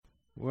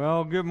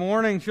Well, good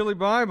morning, Chile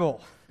Bible.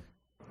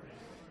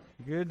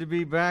 Good to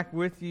be back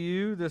with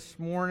you this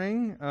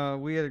morning.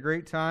 We had a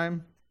great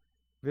time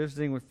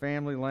visiting with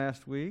family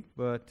last week,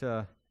 but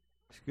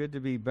it's good to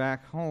be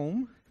back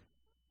home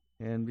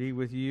and be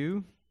with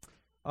you.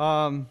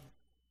 We're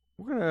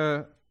going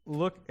to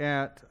look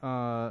at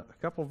a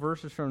couple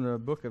verses from the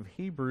book of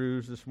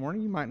Hebrews this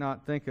morning. You might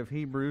not think of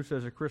Hebrews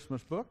as a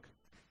Christmas book,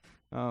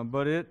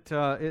 but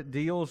it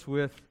deals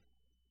with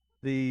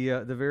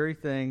the very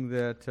thing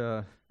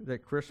that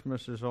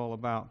Christmas is all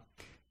about.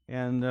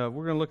 And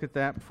we're going to look at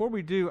that. Before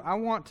we do, I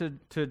want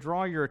to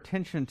draw your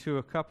attention to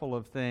a couple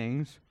of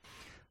things.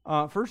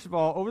 First of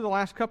all, over the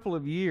last couple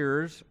of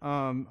years,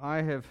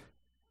 I have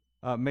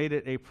made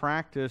it a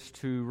practice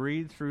to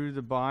read through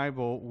the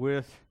Bible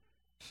with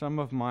some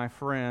of my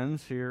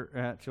friends here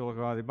at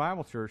Chillicothe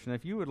Bible Church. And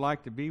if you would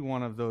like to be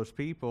one of those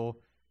people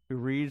who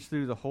reads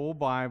through the whole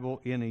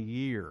Bible in a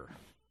year,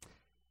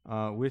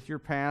 with your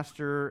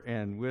pastor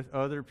and with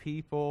other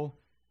people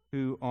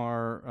who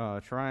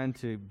are trying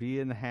to be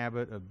in the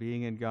habit of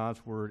being in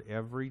God's Word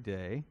every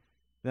day,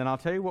 then I'll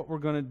tell you what we're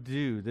going to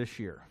do this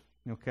year,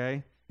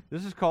 okay?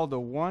 This is called the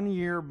 1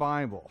 Year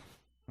Bible,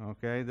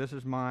 okay? This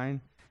is mine,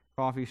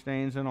 coffee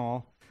stains and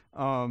all,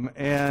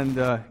 and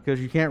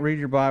because you can't read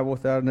your Bible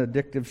without an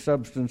addictive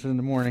substance in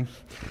the morning,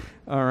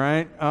 all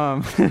right?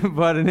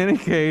 But in any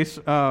case,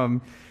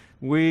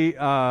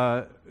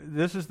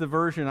 this is the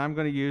version I'm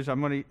going to use.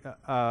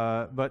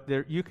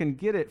 But you can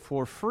get it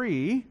for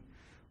free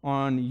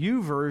on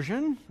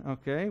YouVersion,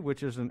 okay,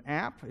 which is an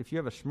app. If you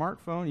have a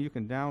smartphone, you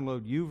can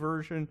download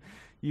YouVersion.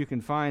 You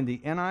can find the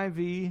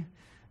NIV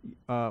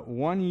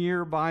 1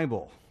 Year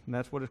Bible. And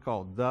that's what it's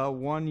called, the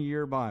 1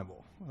 Year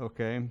Bible,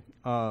 okay?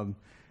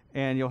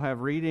 And you'll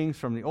have readings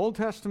from the Old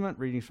Testament,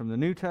 readings from the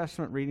New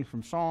Testament, readings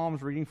from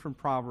Psalms, readings from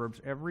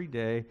Proverbs every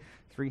day,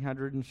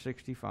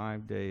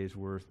 365 days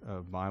worth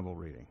of Bible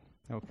reading.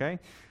 Okay,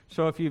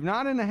 so if you're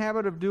not in the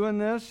habit of doing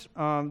this,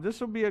 this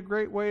will be a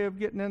great way of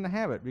getting in the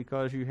habit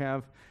because you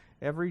have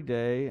every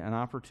day an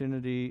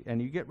opportunity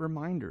and you get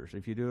reminders.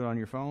 If you do it on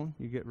your phone,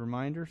 you get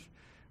reminders.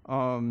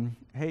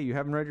 Hey, you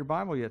haven't read your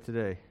Bible yet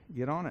today.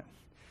 Get on it,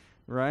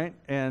 right?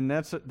 And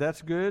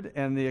that's good.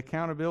 And the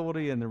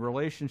accountability and the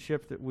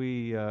relationship that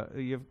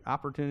you have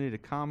opportunity to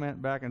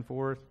comment back and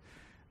forth,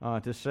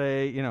 to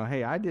say,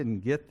 hey, I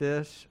didn't get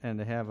this, and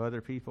to have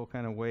other people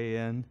kind of weigh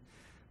in.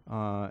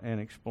 And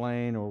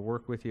explain or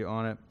work with you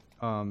on it.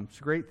 It's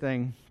a great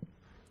thing.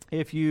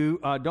 If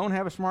you don't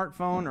have a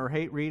smartphone or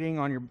hate reading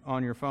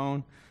on your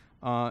phone,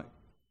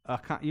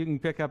 you can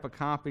pick up a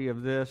copy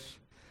of this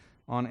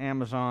on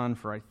Amazon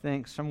for I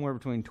think somewhere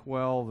between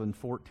 $12 and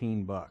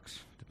 $14,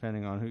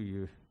 depending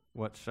on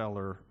what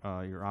seller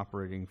you're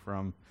operating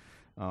from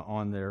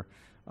on there.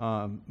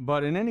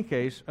 But in any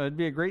case, it'd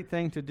be a great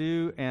thing to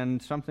do and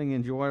something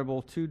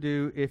enjoyable to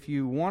do. If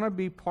you want to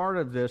be part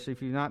of this,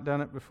 if you've not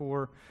done it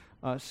before,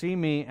 see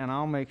me, and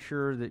I'll make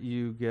sure that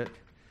you get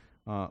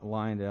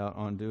lined out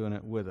on doing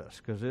it with us,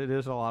 because it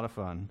is a lot of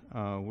fun.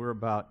 We're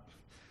about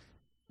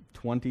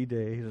 20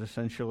 days,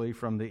 essentially,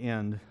 from the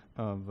end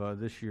of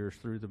this year's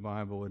Through the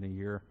Bible in a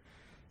year.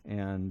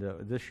 And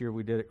this year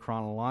we did it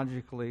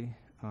chronologically.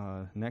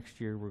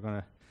 Next year we're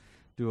going to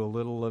do a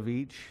little of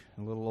each,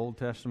 a little Old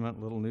Testament, a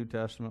little New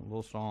Testament, a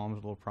little Psalms,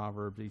 a little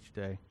Proverbs each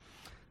day.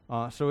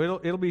 So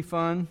it'll be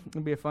fun.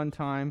 It'll be a fun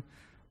time.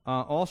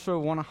 Also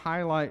want to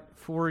highlight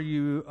for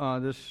you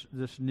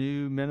this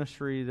new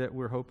ministry that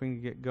we're hoping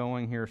to get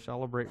going here,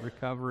 Celebrate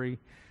Recovery.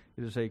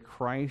 It is a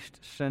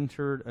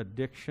Christ-centered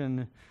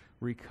addiction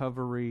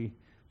recovery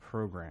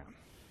program,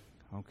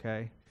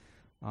 okay?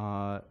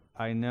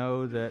 I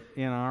know that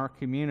in our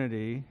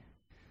community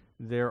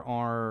there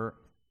are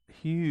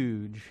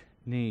huge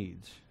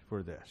needs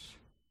for this.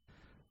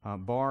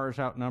 Bars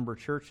outnumber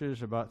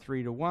churches about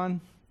 3 to 1.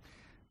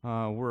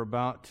 We're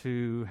about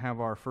to have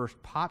our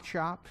first pot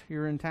shop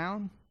here in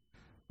town,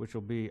 which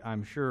will be,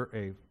 I'm sure,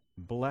 a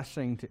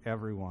blessing to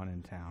everyone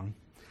in town,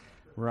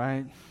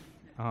 right?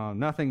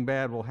 Nothing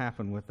bad will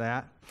happen with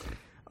that.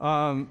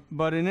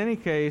 But in any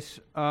case,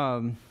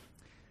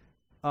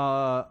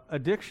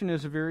 addiction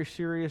is a very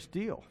serious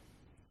deal,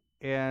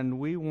 and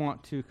we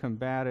want to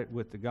combat it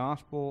with the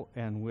gospel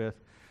and with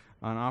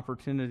an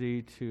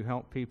opportunity to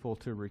help people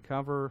to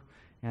recover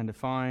and to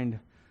find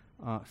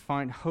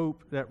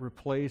hope that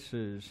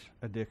replaces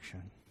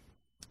addiction,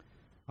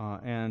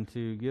 and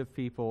to give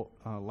people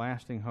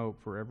lasting hope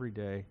for every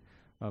day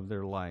of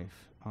their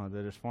life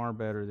that is far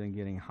better than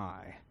getting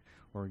high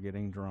or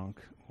getting drunk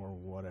or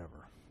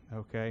whatever.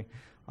 Okay,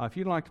 if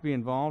you'd like to be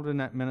involved in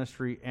that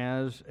ministry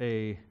as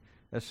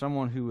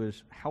someone who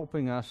is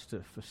helping us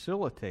to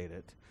facilitate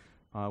it,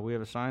 we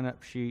have a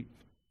sign-up sheet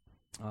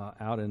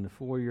out in the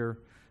foyer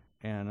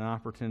and an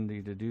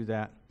opportunity to do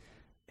that.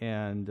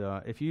 And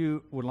if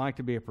you would like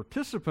to be a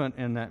participant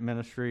in that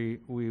ministry,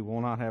 we will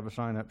not have a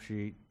sign-up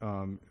sheet.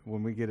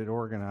 When we get it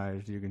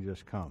organized, you can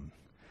just come.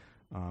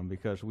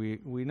 Because we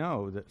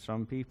know that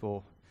some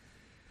people,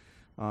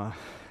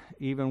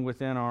 even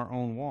within our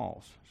own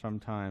walls,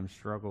 sometimes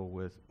struggle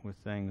with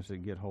things that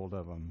get hold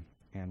of them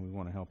and we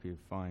want to help you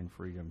find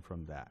freedom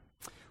from that.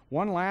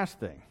 One last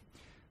thing.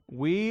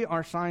 We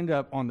are signed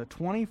up on the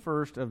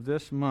 21st of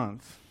this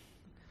month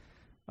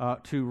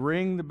to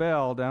ring the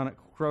bell down at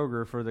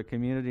Kroger for the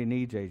Community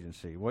Needs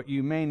Agency. What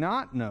you may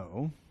not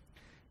know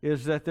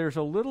is that there's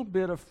a little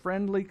bit of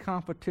friendly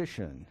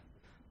competition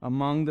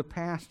among the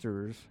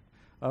pastors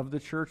of the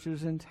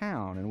churches in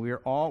town, and we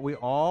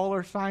all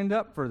are signed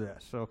up for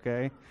this,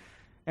 okay?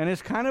 And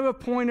it's kind of a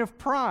point of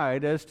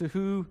pride as to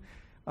who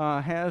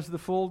has the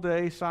full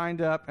day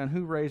signed up and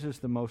who raises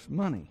the most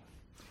money.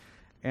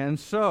 And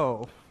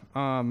so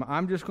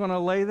I'm just going to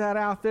lay that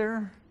out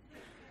there.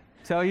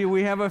 Tell you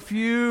we have a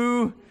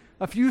few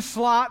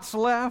slots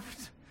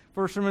left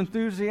for some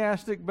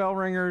enthusiastic bell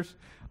ringers.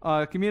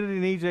 Community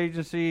Needs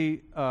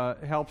Agency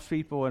helps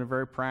people in a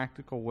very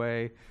practical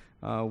way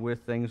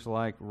with things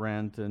like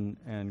rent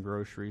and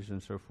groceries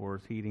and so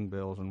forth, heating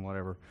bills and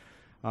whatever.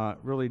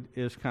 Really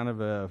is kind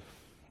of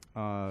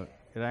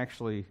it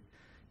actually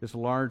is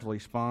largely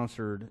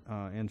sponsored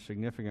in a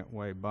significant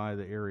way by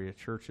the area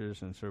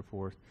churches and so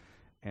forth,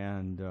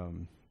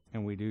 and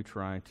we do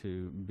try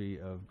to be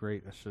of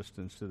great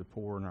assistance to the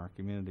poor in our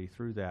community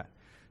through that.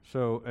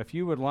 So if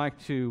you would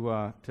like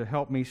to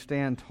help me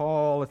stand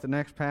tall at the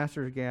next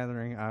pastor's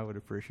gathering, I would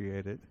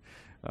appreciate it.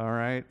 All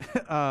right,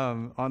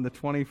 on the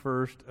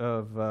 21st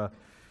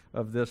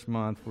of this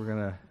month,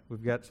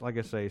 we've got, like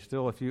I say,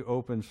 still a few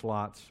open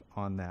slots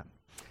on that.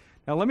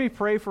 Now let me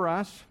pray for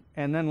us,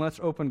 and then let's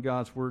open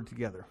God's Word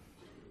together.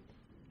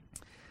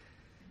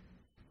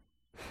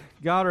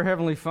 God, our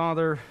Heavenly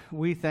Father,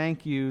 we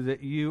thank you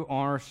that you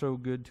are so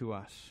good to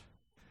us,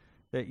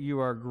 that you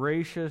are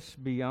gracious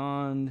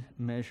beyond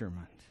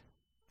measurement,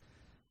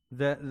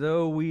 that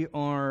though we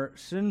are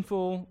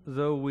sinful,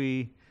 though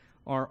we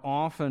are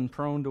often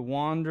prone to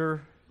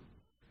wander,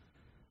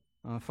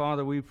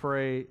 Father, we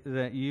pray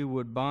that you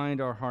would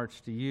bind our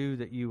hearts to you,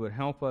 that you would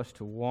help us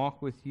to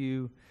walk with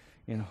you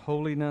in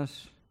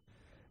holiness,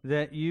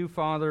 that you,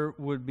 Father,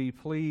 would be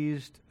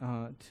pleased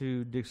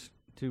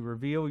to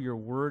reveal your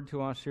word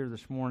to us here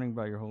this morning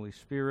by your Holy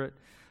Spirit,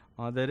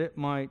 that it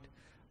might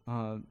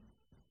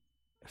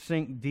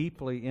sink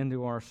deeply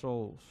into our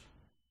souls,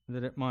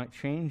 that it might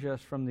change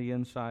us from the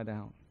inside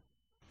out,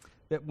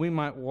 that we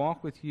might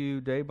walk with you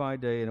day by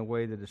day in a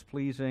way that is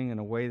pleasing, in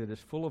a way that is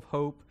full of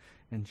hope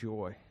and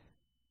joy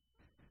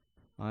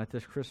at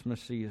this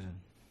Christmas season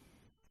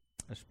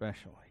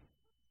especially.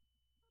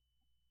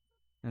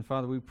 And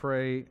Father, we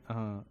pray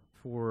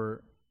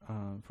for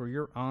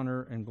your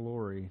honor and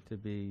glory to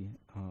be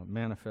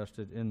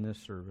manifested in this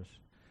service.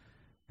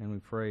 And we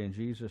pray in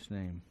Jesus'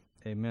 name,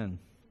 amen.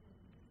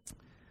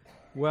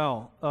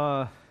 Well,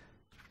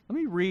 let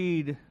me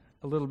read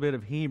a little bit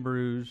of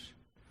Hebrews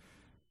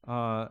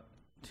to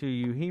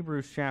you.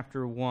 Hebrews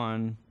chapter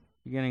 1,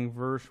 beginning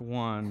verse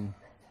 1.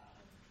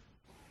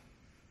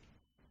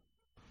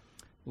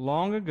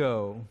 Long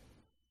ago,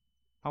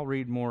 I'll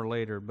read more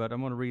later, but I'm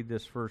going to read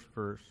this first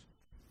verse.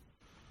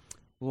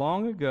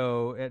 Long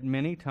ago, at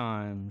many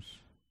times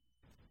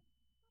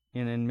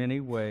and in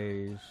many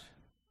ways,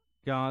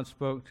 God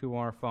spoke to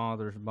our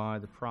fathers by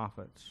the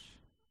prophets.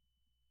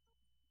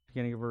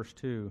 Beginning of verse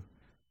 2.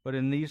 But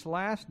in these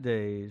last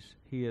days,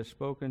 he has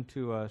spoken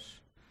to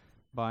us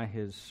by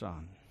his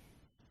Son.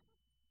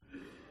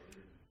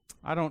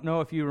 I don't know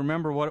if you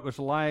remember what it was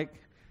like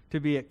to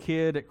be a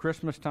kid at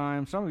Christmas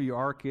time. Some of you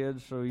are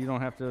kids, so you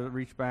don't have to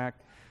reach back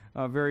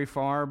very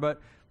far.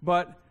 But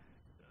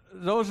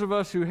those of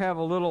us who have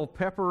a little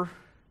pepper,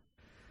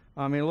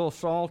 a little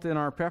salt in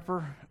our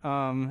pepper,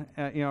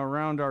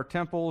 around our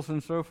temples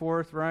and so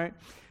forth, right?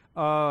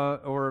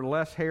 Or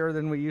less hair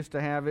than we used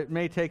to have. It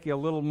may take you a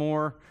little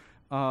more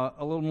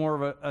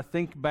of a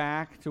think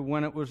back to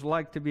when it was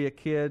like to be a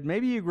kid.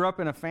 Maybe you grew up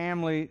in a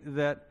family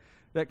that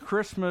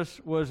Christmas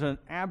was an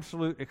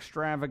absolute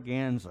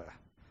extravaganza.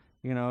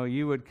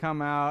 You would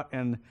come out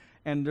and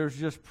there's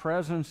just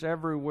presents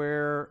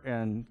everywhere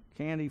and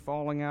candy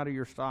falling out of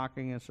your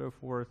stocking and so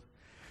forth.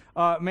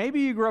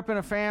 Maybe you grew up in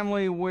a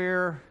family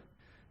where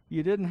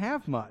you didn't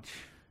have much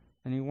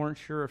and you weren't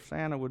sure if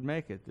Santa would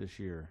make it this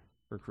year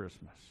for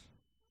Christmas.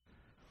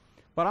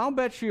 But I'll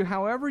bet you,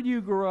 however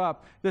you grew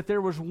up, that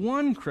there was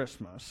one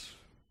Christmas,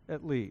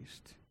 at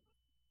least,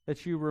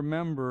 that you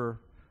remember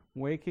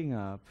waking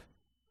up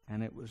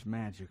and it was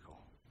magical.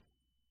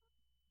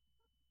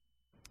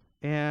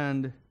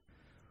 And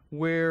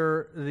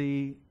where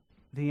the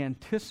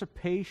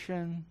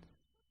anticipation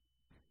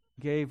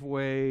gave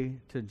way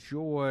to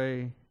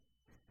joy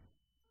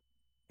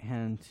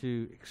and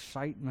to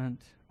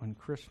excitement when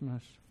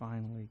Christmas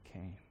finally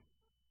came.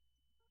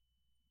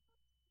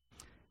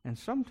 And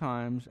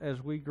sometimes,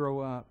 as we grow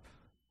up,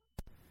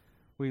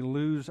 we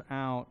lose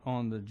out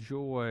on the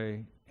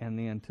joy and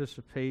the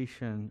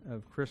anticipation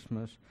of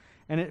Christmas,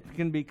 and it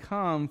can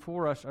become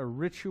for us a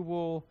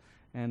ritual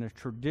and a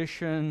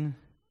tradition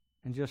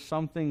and just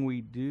something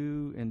we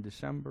do in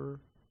December.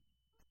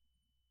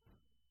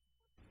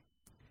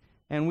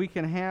 And we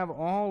can have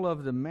all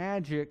of the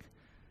magic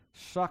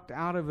sucked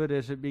out of it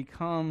as it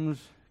becomes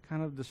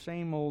kind of the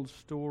same old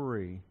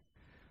story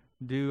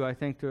due, I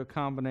think, to a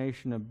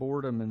combination of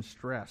boredom and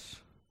stress.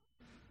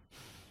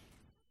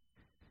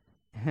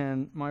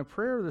 And my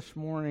prayer this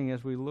morning,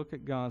 as we look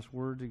at God's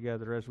Word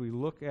together, as we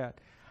look at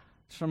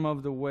some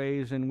of the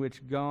ways in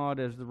which God,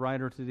 as the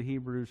writer to the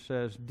Hebrews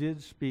says,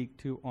 did speak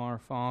to our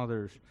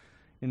fathers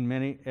at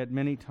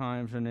many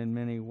times and in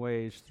many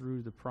ways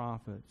through the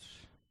prophets,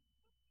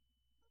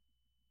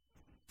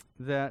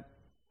 that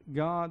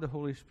God, the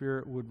Holy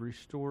Spirit, would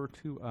restore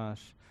to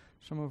us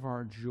some of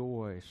our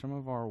joy, some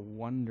of our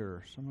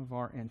wonder, some of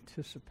our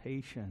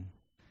anticipation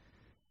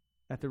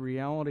at the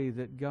reality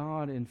that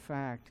God, in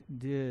fact,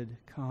 did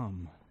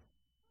come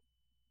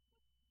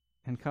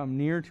and come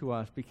near to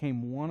us,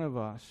 became one of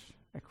us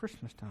at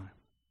Christmas time.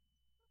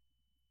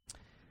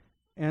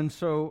 And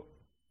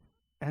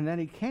then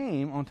He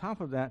came, on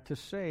top of that, to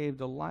save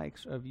the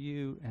likes of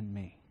you and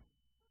me.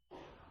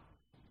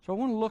 So I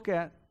want to look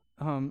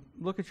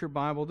at your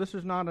Bible. This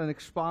is not an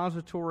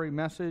expository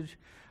message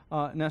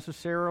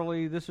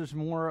necessarily. This is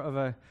more of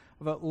a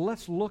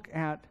let's look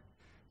at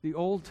the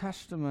Old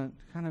Testament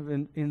kind of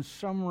in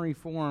summary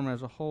form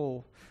as a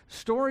whole.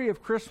 Story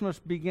of Christmas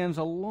begins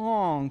a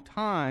long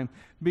time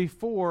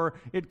before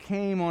it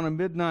came on a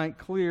midnight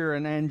clear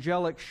and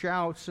angelic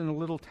shouts in the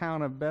little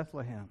town of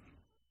Bethlehem.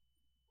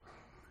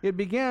 It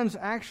begins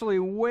actually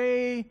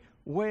way,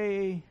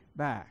 way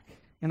back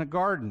in a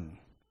garden.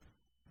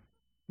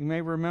 You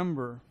may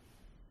remember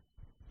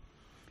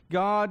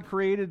God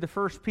created the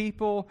first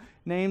people,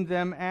 named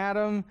them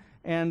Adam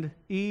and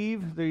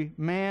Eve, the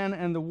man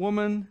and the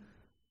woman,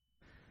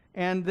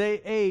 and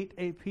they ate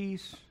a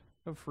piece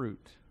of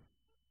fruit.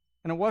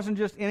 And it wasn't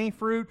just any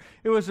fruit.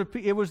 It was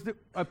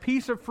a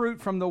piece of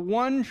fruit from the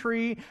one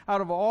tree out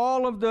of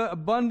all of the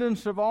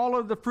abundance of all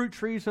of the fruit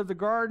trees of the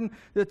garden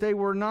that they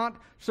were not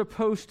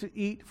supposed to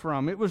eat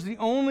from. It was the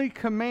only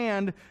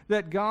command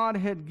that God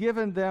had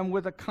given them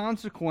with a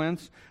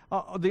consequence,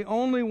 the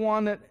only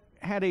one that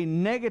had a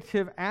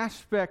negative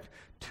aspect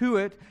to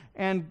it.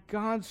 And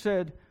God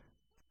said,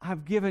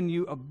 I've given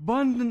you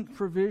abundant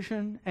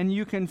provision, and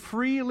you can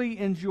freely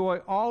enjoy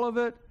all of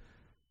it,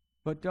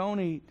 but don't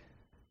eat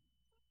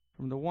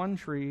from the one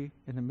tree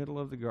in the middle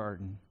of the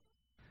garden.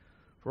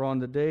 For on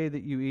the day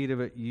that you eat of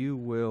it, you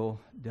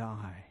will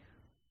die.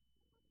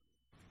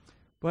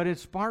 But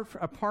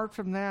apart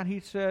from that, He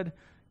said,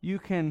 you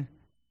can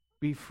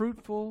be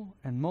fruitful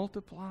and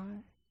multiply.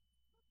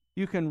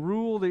 You can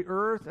rule the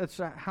earth. That's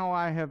how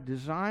I have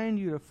designed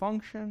you to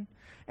function.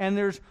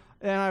 And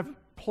I've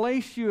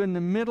placed you in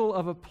the middle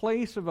of a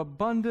place of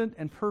abundant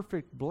and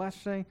perfect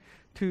blessing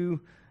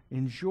to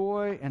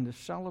enjoy and to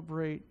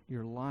celebrate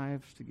your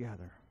lives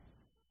together.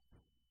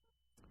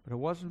 But it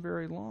wasn't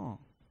very long.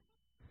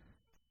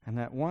 And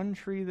that one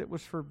tree that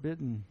was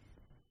forbidden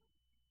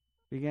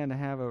began to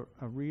have a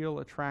real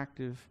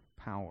attractive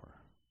power.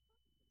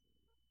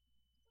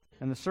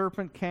 And the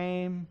serpent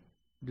came,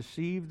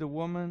 deceived the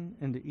woman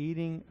into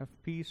eating a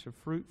piece of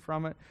fruit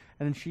from it,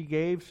 and then she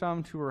gave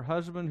some to her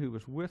husband who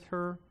was with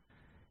her,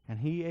 and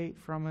he ate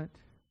from it.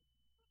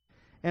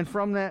 And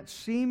from that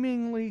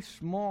seemingly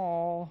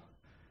small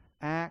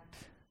act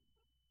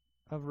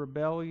of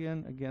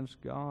rebellion against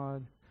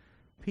God,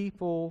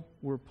 people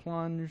were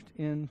plunged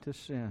into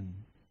sin.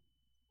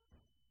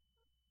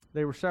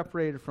 They were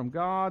separated from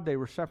God. They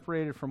were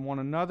separated from one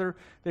another.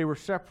 They were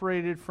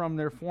separated from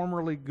their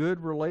formerly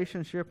good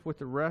relationship with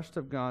the rest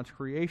of God's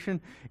creation.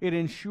 It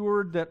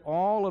ensured that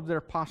all of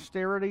their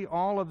posterity,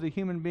 all of the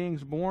human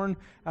beings born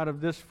out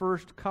of this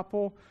first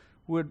couple,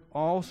 would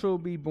also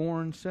be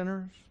born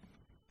sinners.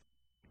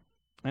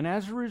 And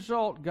as a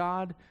result,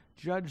 God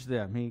judged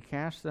them. He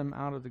cast them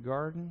out of the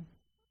garden,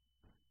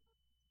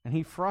 and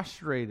He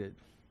frustrated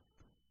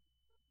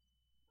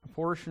a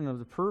portion of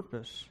the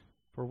purpose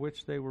for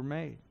which they were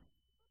made.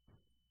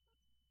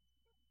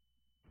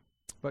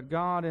 But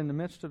God, in the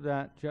midst of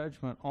that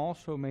judgment,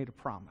 also made a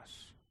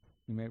promise.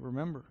 You may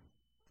remember.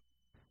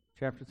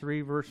 Chapter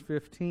 3, verse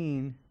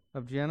 15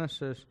 of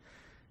Genesis,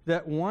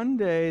 that one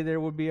day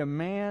there would be a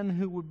man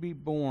who would be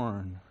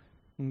born,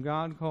 whom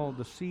God called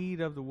the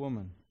seed of the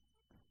woman,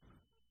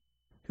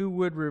 who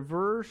would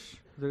reverse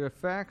the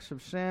effects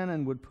of sin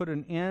and would put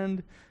an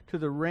end to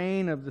the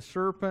reign of the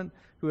serpent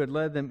who had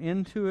led them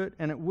into it.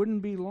 And it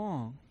wouldn't be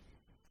long,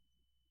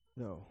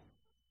 though,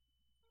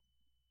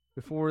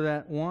 before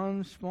that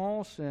one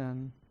small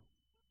sin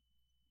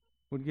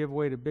would give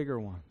way to bigger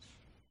ones.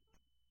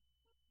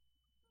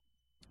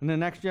 In the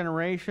next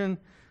generation,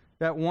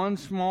 that one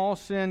small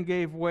sin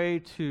gave way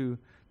to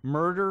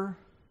murder,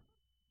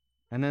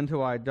 and then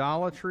to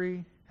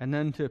idolatry, and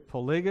then to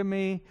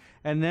polygamy,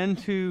 and then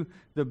to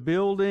the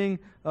building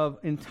of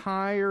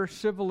entire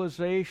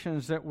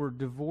civilizations that were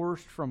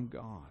divorced from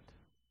God.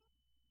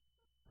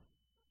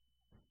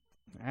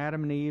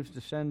 Adam and Eve's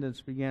descendants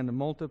began to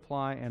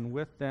multiply, and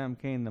with them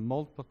came the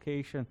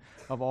multiplication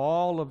of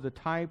all of the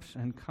types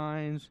and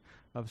kinds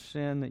of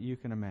sin that you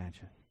can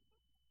imagine.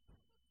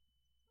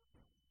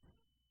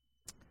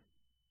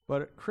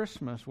 But at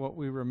Christmas, what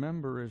we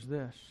remember is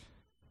this,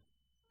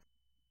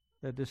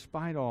 that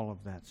despite all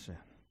of that sin,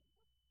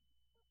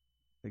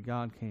 that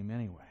God came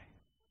anyway.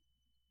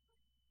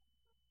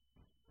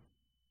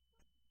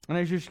 And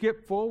as you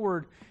skip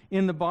forward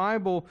in the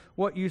Bible,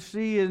 what you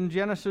see in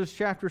Genesis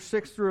chapter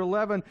 6 through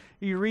 11,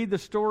 you read the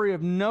story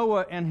of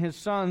Noah and his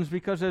sons,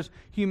 because as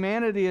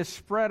humanity is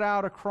spread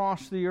out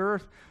across the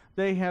earth,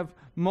 they have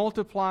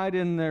multiplied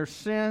in their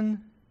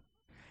sin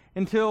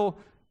until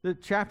the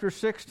chapter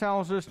 6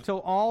 tells us, till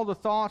all the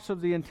thoughts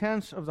of the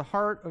intents of the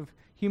heart of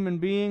human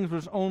beings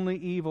was only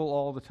evil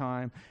all the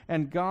time.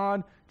 And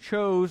God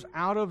chose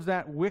out of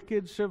that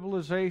wicked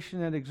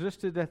civilization that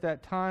existed at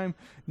that time,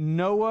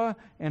 Noah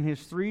and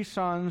his 3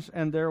 sons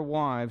and their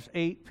wives,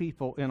 8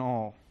 people in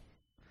all.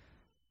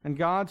 And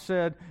God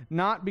said,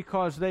 not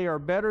because they are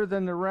better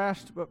than the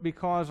rest, but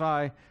because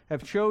I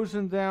have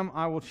chosen them,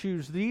 I will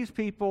choose these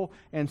people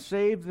and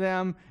save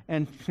them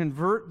and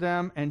convert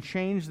them and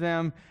change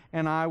them,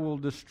 and I will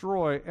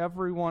destroy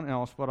everyone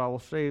else, but I will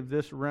save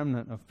this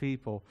remnant of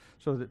people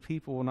so that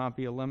people will not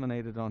be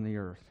eliminated on the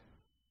earth.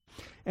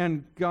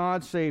 And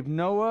God saved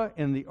Noah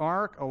in the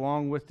ark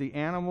along with the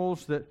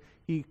animals that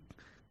he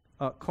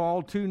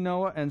called to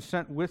Noah and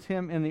sent with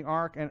him in the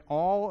ark, and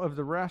all of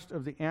the rest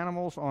of the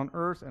animals on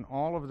earth and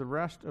all of the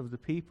rest of the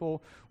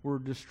people were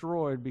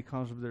destroyed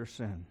because of their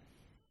sin.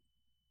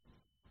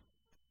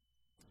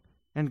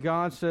 And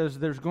God says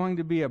there's going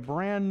to be a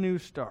brand new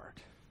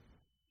start.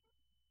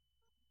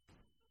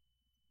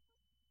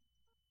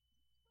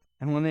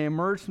 And when they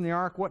emerge from the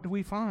ark, what do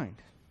we find?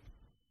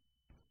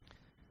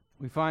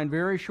 We find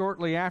very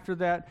shortly after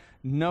that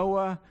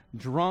Noah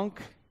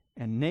drunk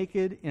and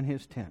naked in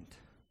his tent.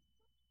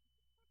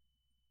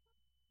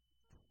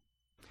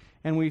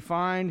 And we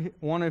find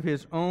one of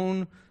his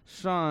own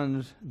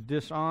sons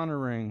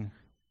dishonoring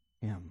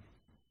him.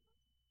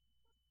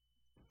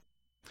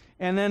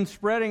 And then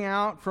spreading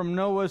out from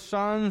Noah's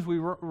sons, we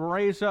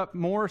raise up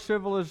more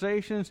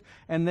civilizations,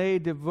 and they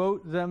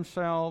devote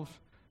themselves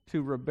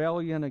to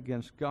rebellion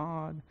against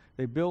God.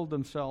 They build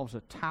themselves a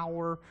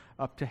tower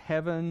up to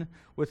heaven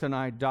with an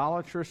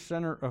idolatrous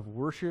center of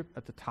worship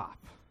at the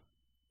top.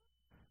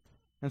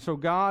 And so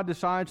God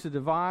decides to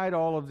divide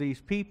all of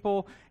these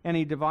people, and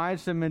he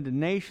divides them into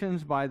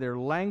nations by their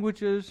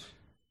languages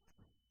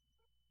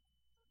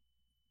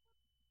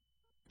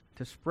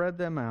to spread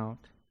them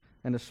out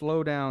and to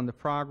slow down the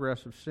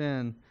progress of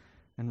sin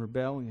and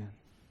rebellion.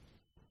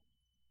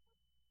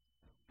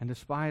 And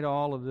despite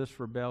all of this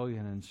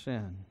rebellion and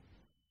sin,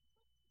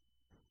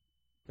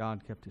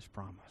 God kept his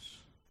promise.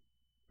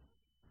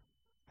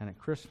 And at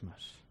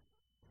Christmas,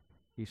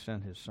 he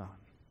sent his Son.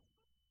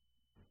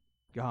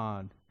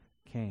 God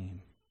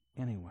came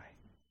anyway.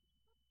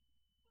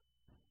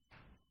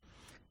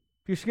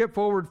 If you skip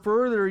forward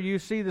further, you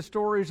see the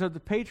stories of the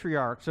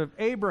patriarchs of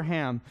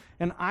Abraham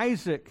and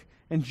Isaac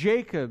and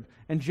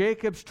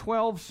Jacob's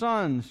 12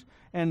 sons,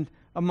 and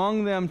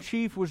among them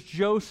chief was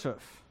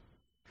Joseph.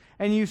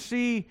 And you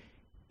see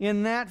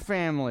in that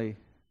family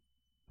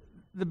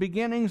the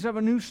beginnings of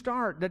a new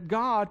start, that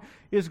God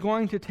is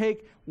going to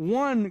take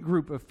one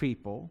group of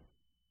people.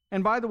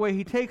 And by the way,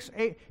 he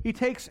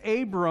takes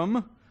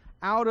Abram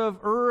out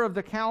of Ur of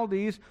the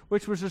Chaldees,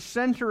 which was a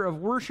center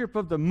of worship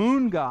of the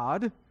moon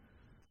god.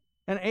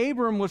 And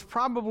Abram was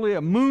probably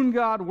a moon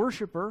god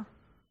worshiper.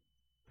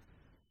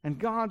 And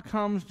God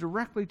comes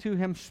directly to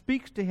him,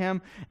 speaks to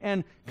him,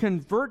 and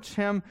converts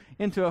him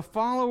into a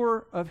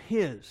follower of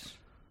his.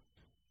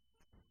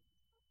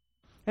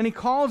 And he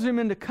calls him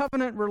into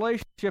covenant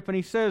relationship, and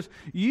he says,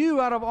 you,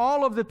 out of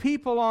all of the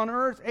people on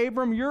earth,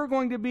 Abram, you're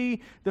going to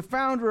be the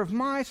founder of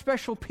my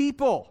special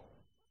people.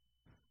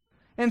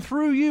 And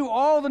through you,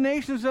 all the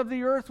nations of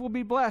the earth will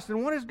be blessed.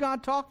 And what is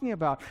God talking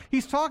about?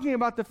 He's talking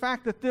about the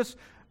fact that this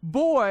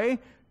boy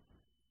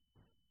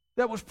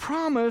that was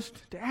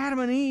promised to Adam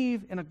and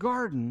Eve in a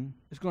garden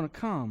is going to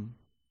come,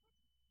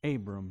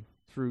 Abram,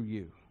 through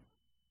you.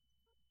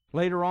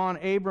 Later on,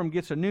 Abram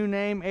gets a new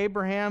name,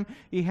 Abraham.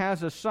 He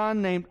has a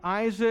son named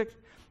Isaac.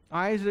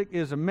 Isaac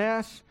is a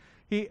mess.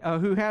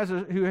 Who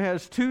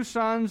has 2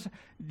 sons,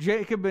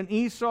 Jacob and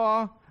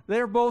Esau.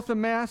 They're both a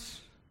mess.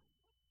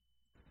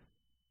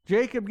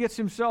 Jacob gets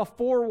himself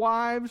 4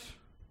 wives,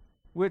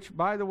 which,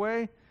 by the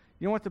way,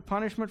 you know what the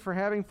punishment for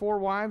having 4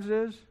 wives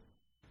is?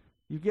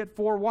 You get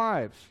 4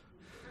 wives.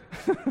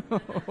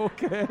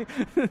 Okay.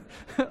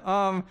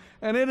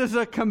 And it is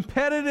a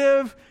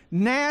competitive,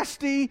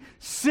 nasty,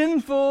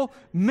 sinful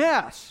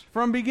mess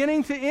from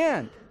beginning to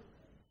end.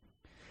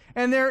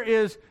 And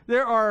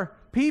there are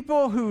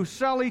people who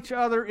sell each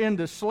other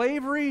into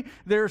slavery.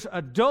 There's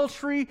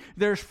adultery.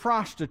 There's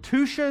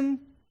prostitution.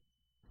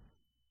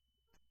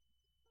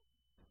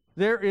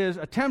 There is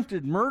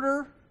attempted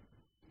murder.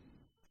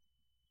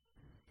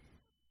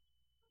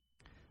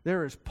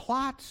 There is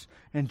plots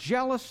and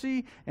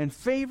jealousy and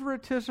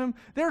favoritism.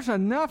 There's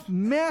enough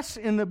mess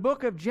in the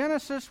book of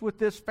Genesis with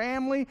this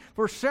family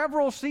for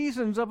several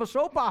seasons of a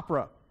soap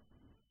opera.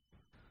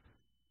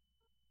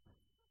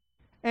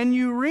 And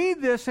you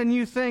read this and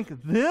you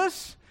think,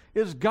 this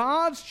is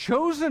God's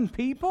chosen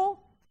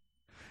people?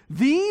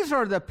 These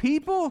are the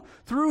people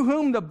through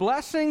whom the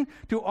blessing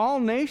to all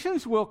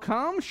nations will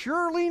come?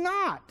 Surely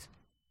not.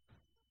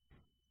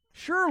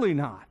 Surely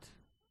not.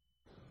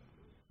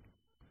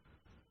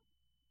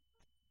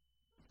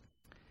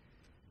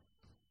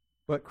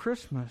 But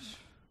Christmas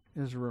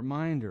is a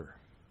reminder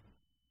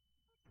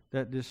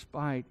that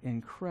despite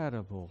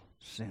incredible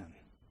sin,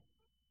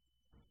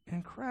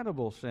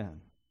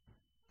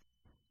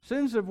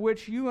 sins of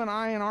which you and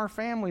I and our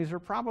families are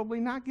probably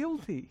not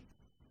guilty,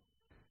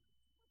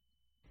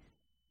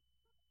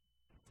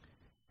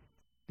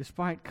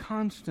 despite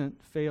constant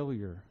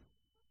failure,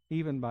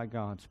 even by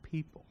God's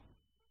people,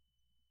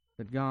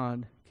 that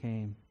God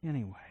came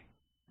anyway.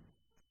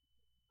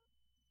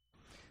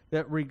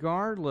 That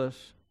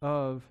regardless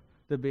of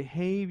the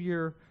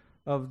behavior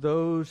of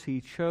those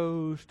He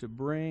chose to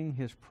bring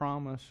His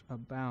promise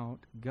about,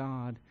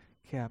 God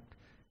kept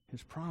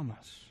His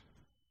promise.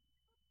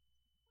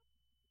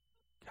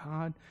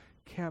 God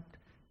kept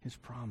His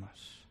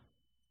promise.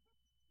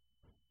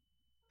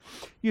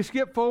 You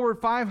skip forward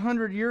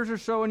 500 years or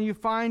so and you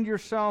find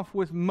yourself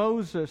with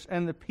Moses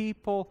and the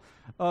people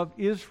of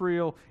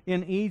Israel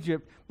in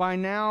Egypt. By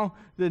now,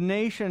 the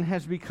nation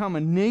has become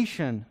a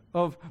nation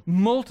of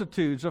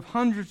multitudes, of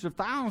hundreds of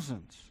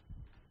thousands.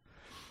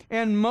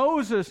 And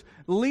Moses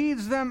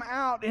leads them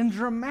out in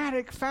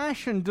dramatic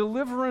fashion,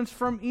 deliverance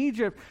from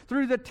Egypt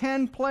through the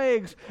 10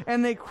 plagues,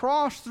 and they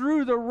cross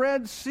through the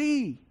Red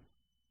Sea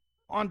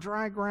on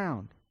dry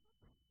ground.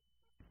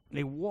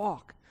 They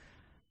walk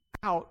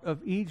out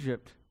of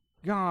Egypt.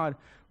 God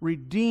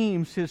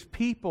redeems His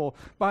people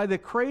by the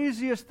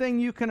craziest thing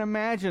you can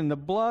imagine, the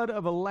blood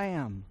of a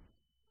lamb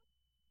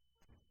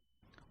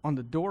on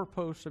the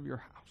doorposts of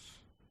your house,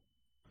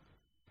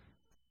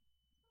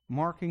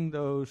 marking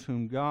those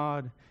whom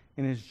God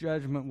in His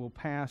judgment will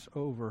pass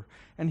over.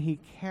 And He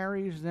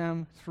carries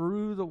them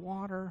through the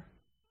water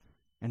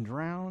and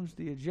drowns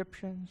the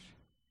Egyptians.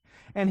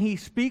 And He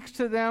speaks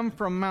to them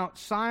from Mount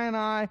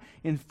Sinai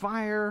in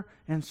fire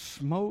and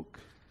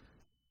smoke.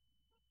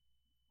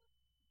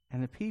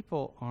 And the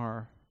people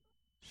are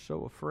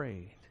so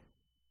afraid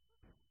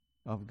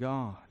of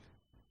God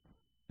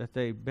that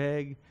they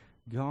beg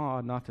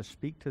God not to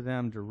speak to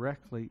them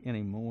directly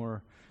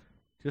anymore.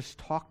 Just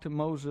talk to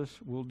Moses.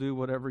 We'll do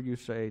whatever you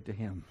say to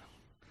him.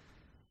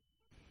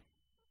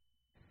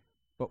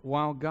 But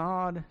while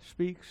God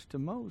speaks to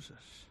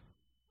Moses,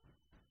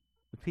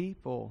 the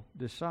people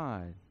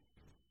decide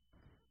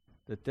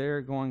that they're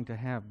going to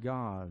have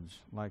gods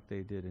like they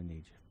did in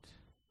Egypt.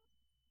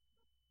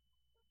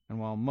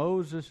 And while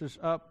Moses is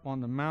up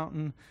on the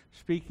mountain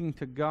speaking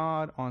to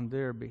God on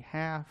their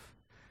behalf,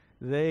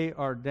 they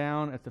are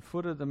down at the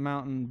foot of the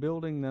mountain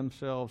building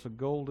themselves a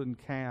golden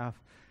calf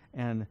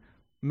and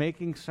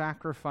making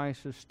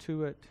sacrifices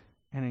to it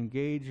and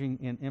engaging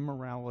in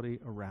immorality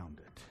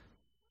around it.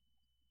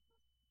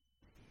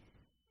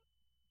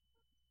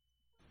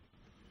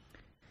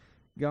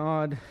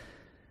 God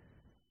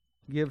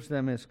gives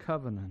them His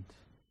covenant,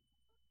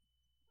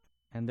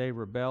 and they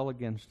rebel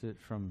against it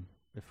from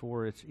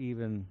before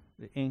the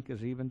ink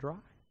is even dry.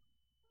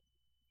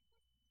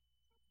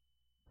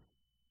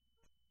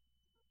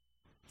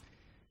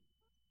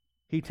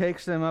 He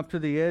takes them up to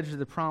the edge of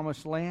the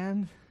promised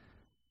land,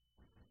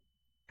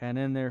 and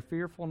in their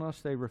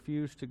fearfulness they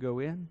refuse to go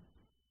in.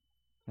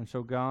 And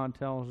so God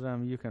tells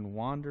them, you can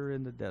wander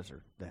in the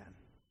desert then.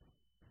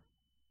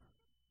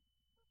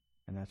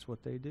 And that's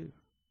what they do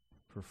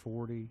for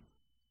 40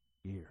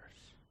 years.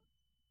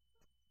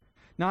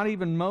 Not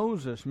even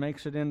Moses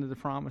makes it into the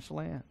promised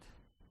land,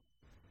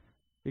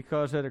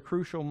 because at a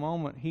crucial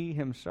moment he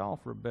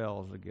himself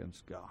rebels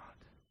against God.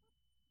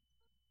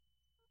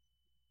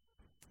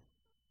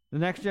 The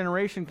next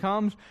generation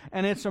comes,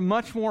 and it's a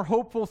much more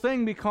hopeful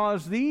thing,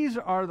 because these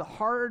are the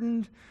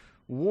hardened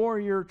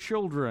warrior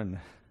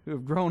children who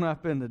have grown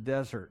up in the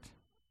desert,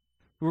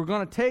 who are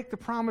going to take the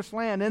promised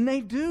land, and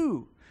they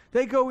do.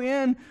 They go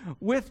in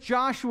with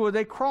Joshua.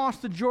 They cross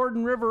the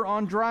Jordan River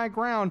on dry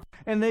ground,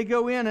 and they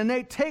go in and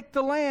they take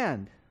the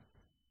land,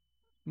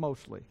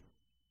 mostly.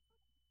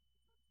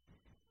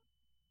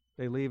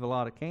 They leave a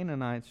lot of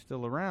Canaanites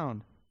still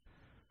around.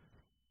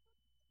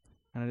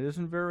 And it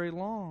isn't very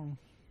long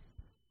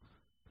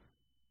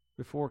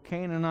before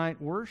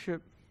Canaanite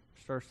worship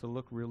starts to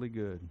look really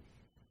good.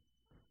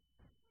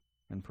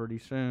 And pretty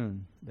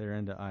soon, they're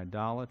into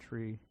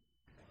idolatry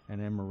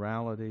and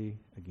immorality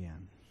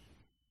again.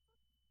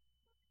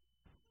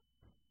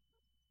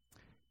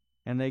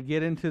 And they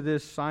get into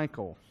this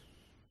cycle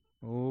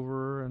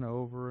over and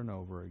over and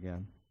over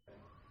again.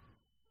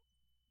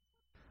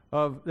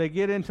 They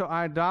get into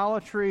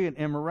idolatry and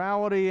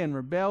immorality and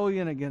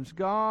rebellion against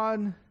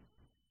God.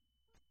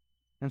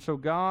 And so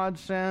God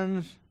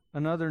sends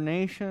another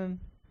nation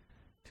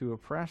to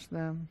oppress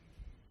them.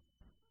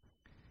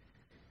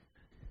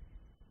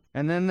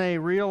 And then they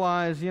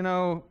realize,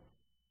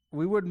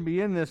 we wouldn't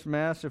be in this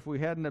mess if we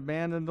hadn't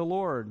abandoned the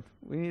Lord.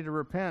 We need to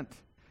repent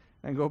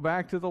and go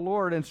back to the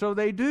Lord. And so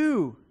they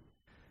do.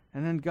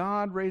 And then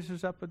God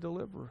raises up a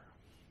deliverer.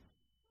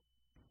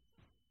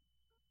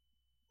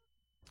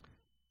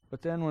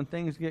 But then when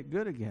things get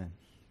good again,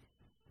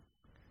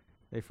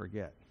 they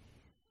forget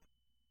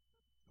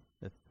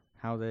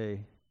how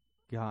they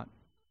got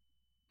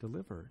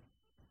delivered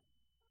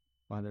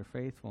by their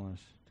faithfulness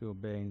to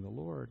obeying the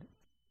Lord.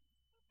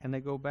 And they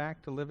go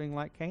back to living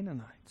like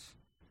Canaanites,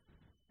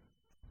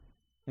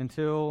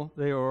 until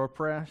they are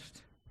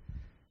oppressed,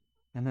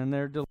 and then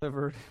they're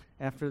delivered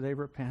after they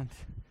repent.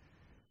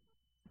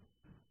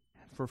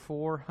 For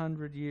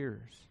 400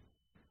 years,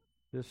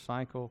 this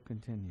cycle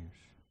continues.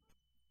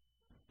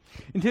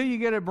 Until you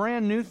get a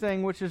brand new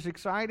thing, which is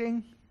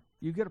exciting,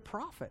 you get a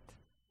prophet.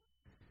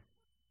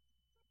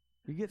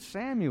 You get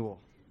Samuel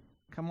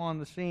come on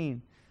the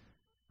scene.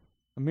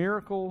 A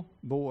miracle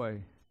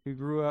boy who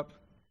grew up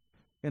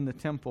in the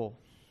temple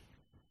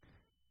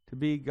to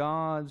be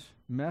God's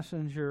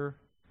messenger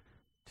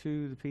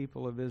to the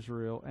people of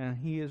Israel. And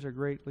he is a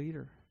great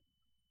leader,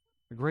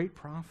 a great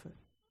prophet.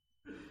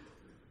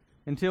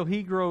 Until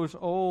he grows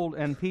old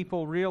and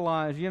people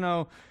realize,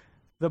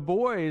 the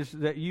boys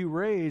that you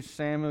raised,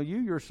 Samuel, you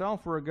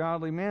yourself were a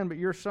godly man, but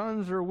your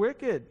sons are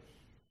wicked.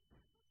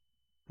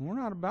 And we're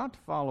not about to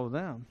follow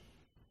them.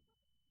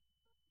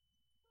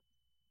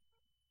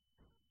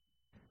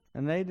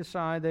 And they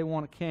decide they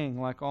want a king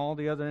like all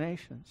the other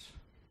nations.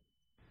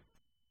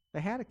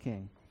 They had a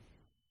king.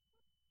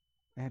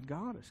 They had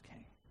God as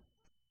king.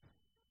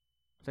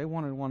 They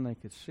wanted one they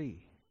could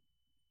see,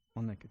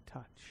 one they could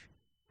touch,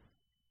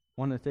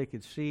 one that they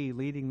could see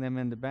leading them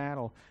into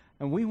battle.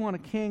 And we want a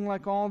king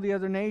like all the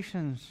other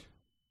nations.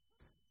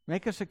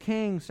 Make us a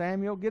king,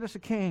 Samuel. Get us a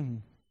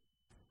king.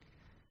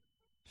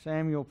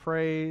 Samuel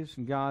prays,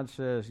 and God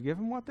says, give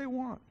them what they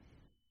want.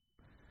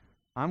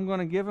 I'm going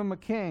to give them a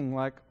king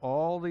like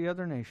all the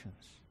other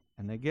nations.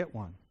 And they get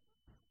one.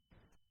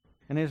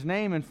 And his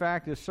name, in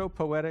fact, is so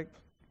poetic.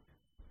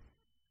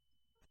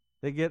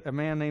 They get a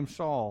man named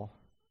Saul,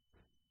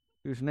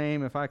 whose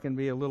name, if I can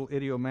be a little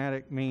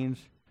idiomatic, means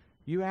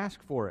you ask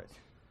for it.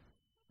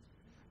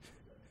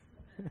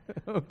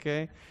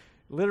 Okay?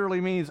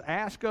 Literally means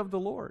ask of the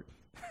Lord.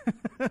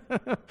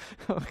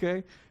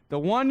 Okay? The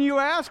one you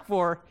ask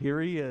for, here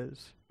he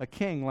is. A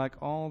king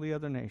like all the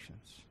other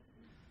nations.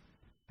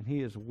 And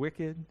he is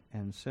wicked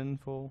and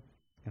sinful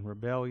and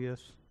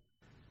rebellious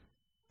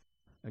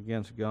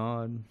against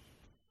God.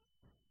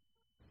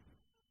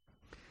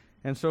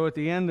 And so at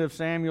the end of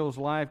Samuel's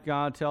life,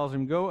 God tells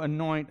him, go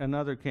anoint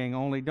another king,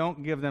 only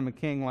don't give them a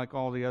king like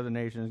all the other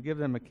nations. Give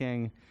them a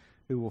king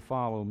who will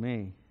follow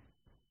me.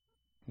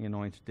 He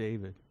anoints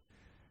David.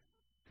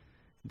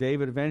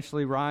 David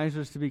eventually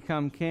rises to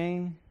become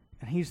king,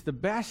 and he's the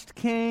best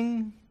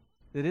king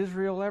that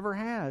Israel ever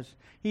has.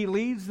 He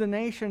leads the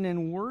nation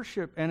in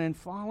worship and in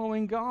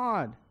following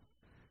God.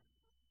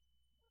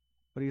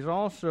 But he's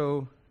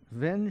also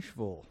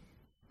vengeful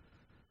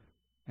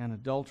and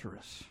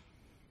adulterous.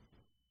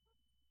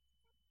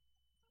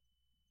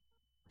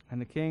 And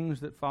the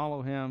kings that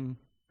follow him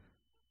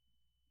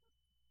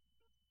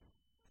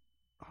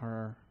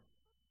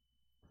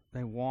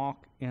they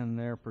walk in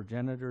their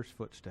progenitors'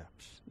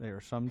 footsteps. They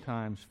are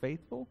sometimes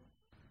faithful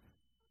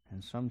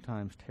and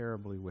sometimes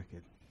terribly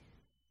wicked.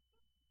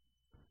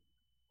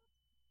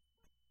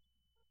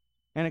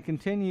 And it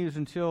continues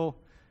until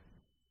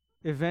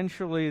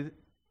eventually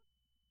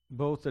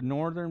both the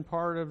northern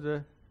part of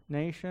the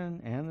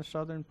nation and the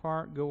southern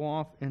part go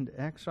off into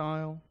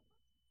exile.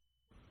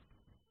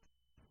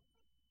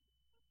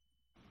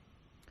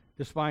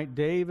 Despite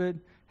David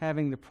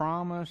having the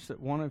promise that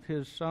one of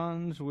his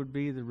sons would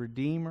be the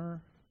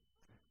Redeemer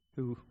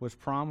who was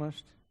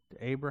promised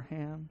to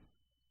Abraham,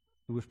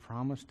 who was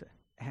promised to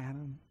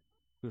Adam,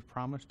 who was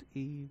promised to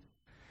Eve.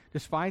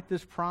 Despite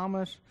this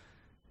promise,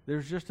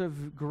 there's just a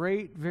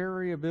great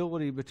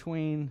variability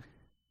between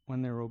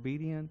when they're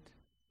obedient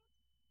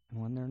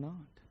and when they're not.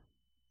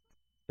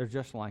 They're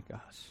just like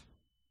us.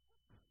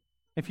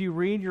 If you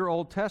read your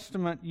Old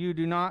Testament, you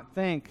do not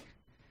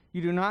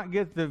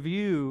get the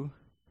view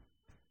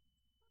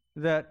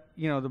that,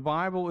 the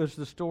Bible is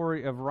the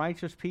story of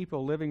righteous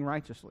people living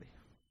righteously.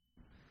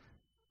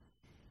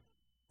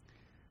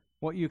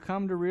 What you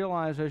come to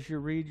realize as you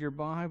read your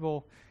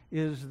Bible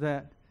is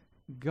that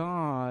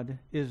God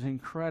is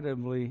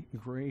incredibly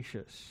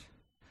gracious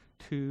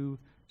to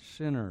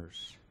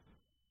sinners.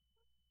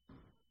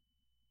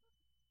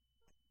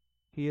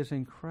 He is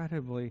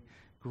incredibly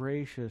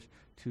gracious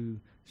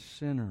to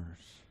sinners.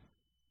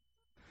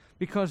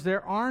 Because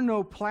there are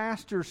no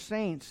plaster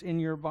saints in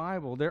your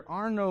Bible. There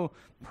are no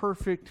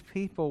perfect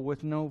people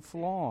with no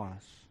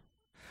flaws.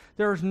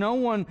 There's no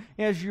one,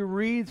 as you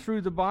read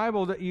through the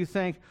Bible, that you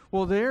think,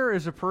 well, there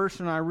is a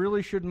person I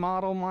really should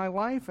model my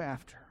life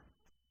after.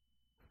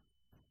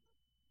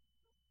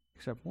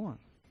 Except one.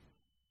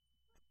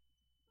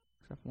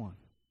 Except one.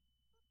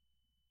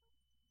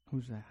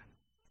 Who's that?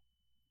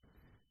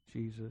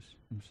 Jesus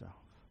himself.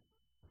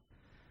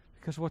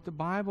 Because what the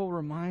Bible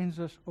reminds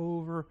us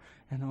over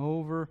and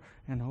over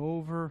and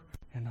over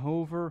and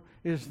over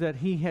is that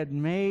he had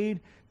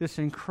made this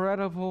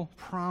incredible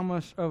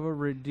promise of a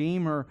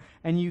Redeemer,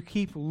 and you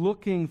keep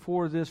looking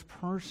for this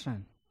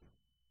person.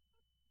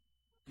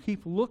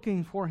 Keep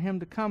looking for him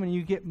to come, and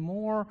you get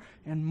more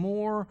and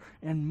more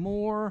and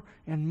more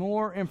and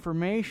more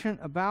information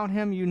about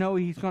him. You know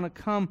he's going to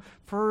come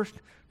first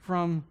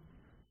from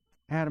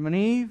Adam and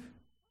Eve,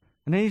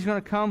 and then he's going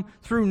to come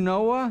through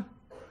Noah,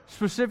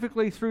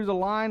 specifically through the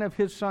line of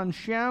his son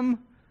Shem.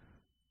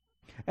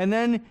 And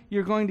then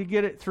you're going to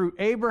get it through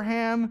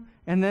Abraham,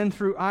 and then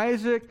through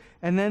Isaac,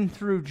 and then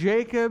through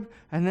Jacob,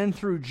 and then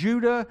through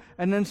Judah,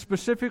 and then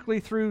specifically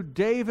through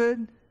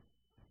David.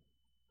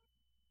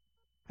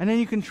 And then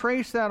you can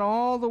trace that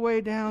all the way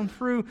down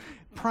through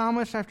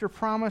promise after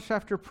promise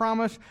after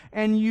promise.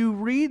 And you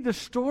read the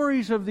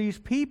stories of these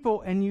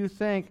people and you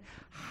think,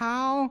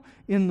 how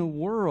in the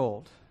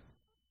world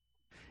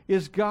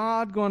is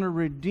God going to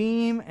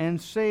redeem and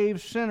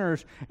save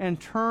sinners and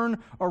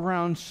turn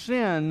around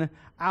sin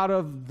out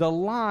of the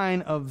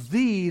line of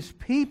these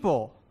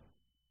people?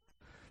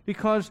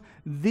 Because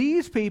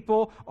these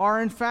people are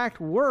in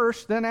fact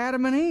worse than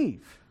Adam and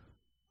Eve.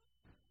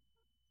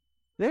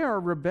 They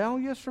are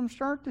rebellious from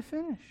start to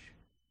finish.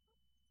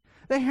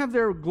 They have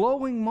their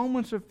glowing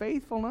moments of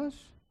faithfulness,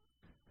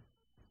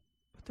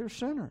 but they're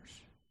sinners,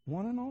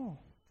 one and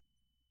all.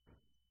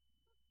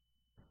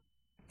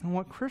 And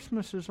what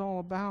Christmas is all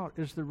about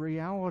is the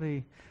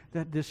reality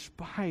that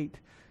despite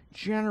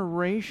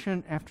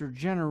generation after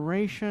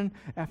generation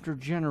after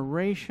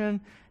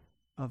generation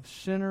of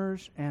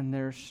sinners and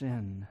their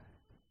sin,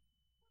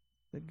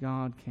 that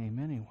God came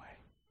anyway.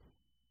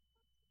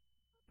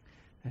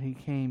 That He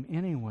came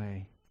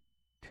anyway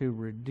to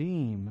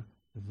redeem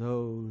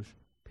those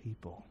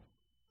people.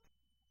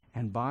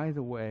 And by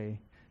the way,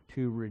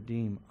 to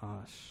redeem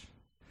us,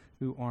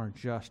 who are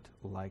just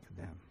like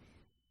them.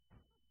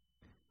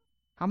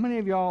 How many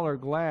of y'all are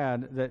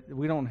glad that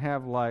we don't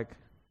have like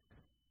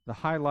the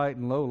highlight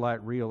and low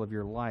light reel of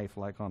your life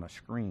like on a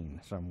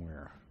screen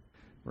somewhere?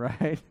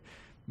 Right?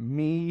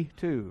 Me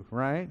too,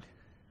 right?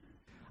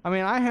 I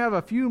mean, I have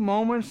a few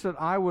moments that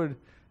I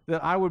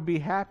would be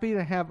happy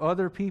to have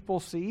other people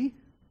see.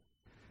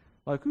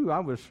 Like, ooh, I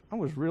was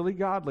really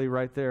godly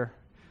right there.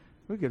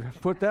 We could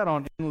put that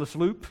on endless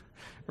loop,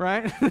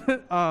 right?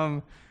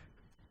 But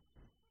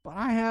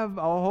I have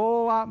a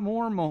whole lot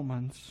more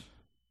moments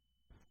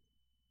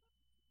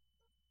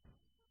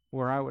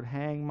where I would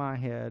hang my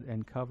head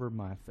and cover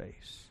my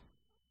face.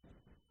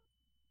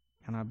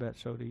 And I bet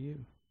so do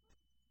you.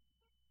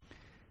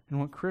 And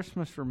what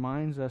Christmas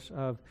reminds us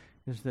of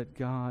is that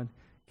God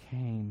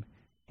came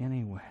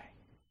anyway.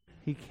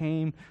 He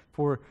came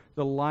for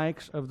the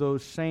likes of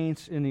those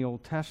saints in the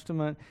Old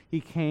Testament. He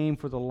came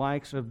for the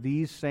likes of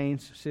these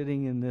saints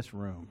sitting in this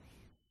room.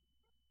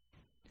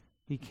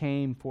 He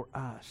came for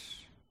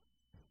us.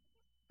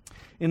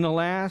 In the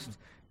last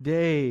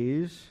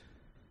days,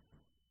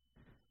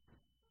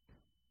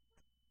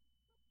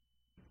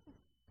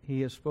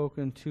 He has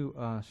spoken to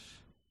us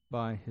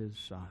by His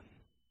Son.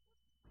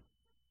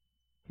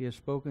 He has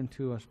spoken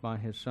to us by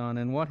His Son.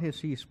 And what has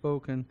He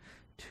spoken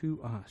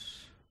to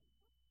us?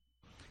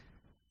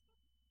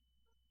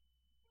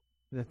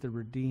 That the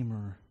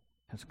Redeemer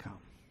has come.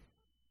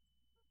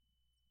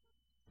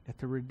 That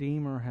the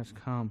Redeemer has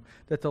come.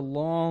 That the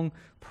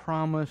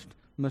long-promised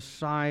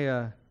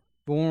Messiah,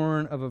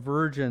 born of a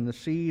virgin, the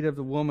seed of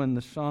the woman,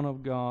 the Son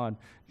of God,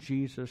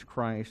 Jesus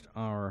Christ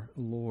our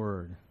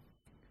Lord,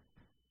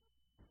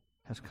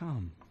 has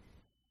come.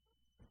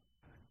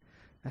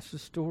 That's the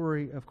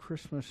story of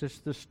Christmas. It's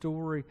the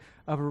story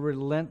of a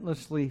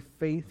relentlessly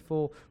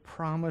faithful,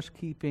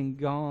 promise-keeping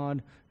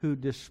God who,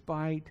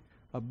 despite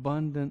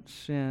abundant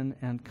sin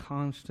and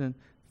constant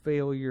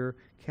failure,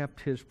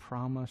 kept His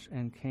promise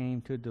and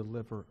came to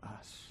deliver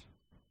us.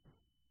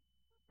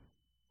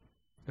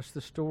 It's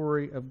the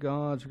story of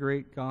God's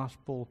great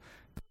gospel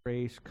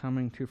grace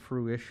coming to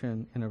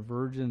fruition in a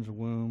virgin's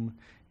womb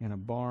in a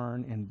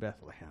barn in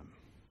Bethlehem,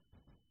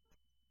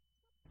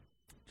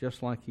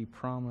 just like He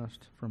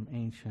promised from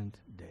ancient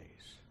days.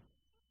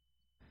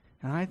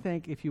 And I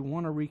think if you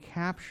want to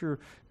recapture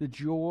the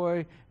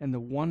joy and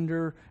the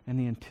wonder and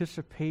the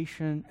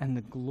anticipation and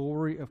the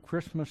glory of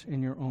Christmas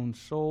in your own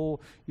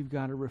soul, you've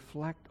got to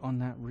reflect on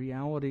that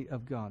reality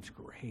of God's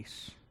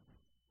grace.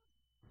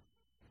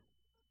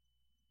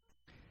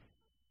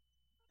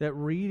 That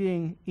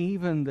reading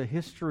even the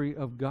history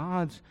of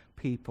God's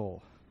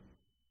people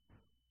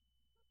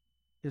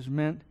is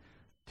meant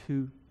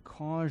to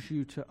cause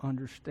you to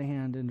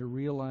understand and to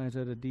realize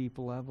at a deep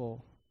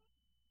level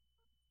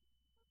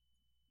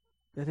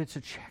that it's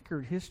a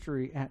checkered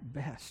history at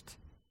best.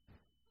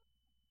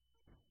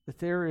 That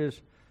there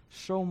is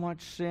so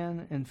much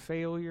sin and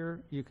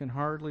failure, you can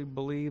hardly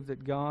believe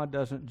that God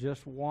doesn't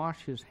just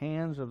wash His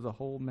hands of the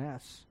whole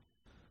mess.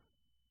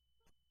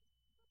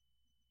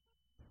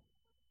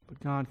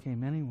 But God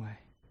came anyway,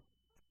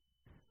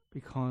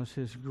 because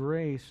His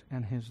grace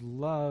and His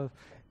love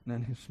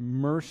and His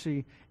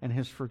mercy and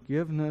His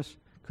forgiveness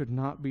could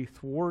not be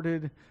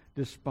thwarted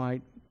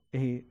despite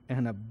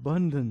an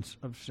abundance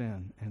of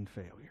sin and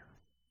failure.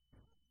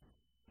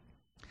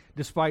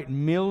 Despite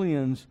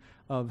millions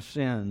of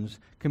sins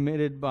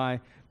committed by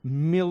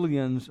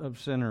millions of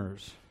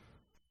sinners,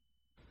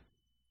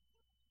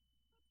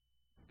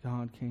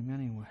 God came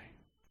anyway.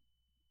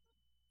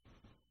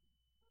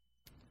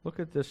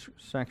 Look at this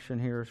section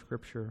here of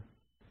Scripture.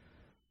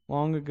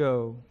 Long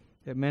ago,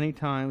 At many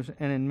times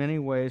and in many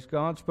ways,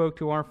 God spoke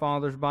to our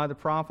fathers by the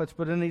prophets,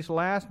 but in these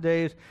last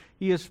days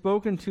He has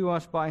spoken to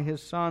us by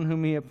His Son,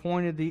 whom He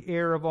appointed the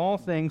heir of all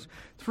things,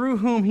 through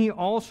whom He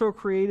also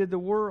created the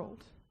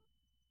world.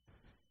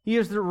 He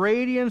is the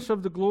radiance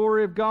of the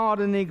glory of God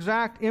and the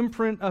exact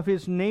imprint of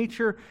His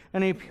nature,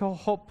 and He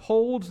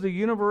upholds the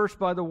universe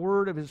by the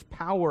word of His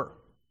power.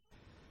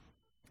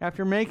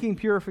 After making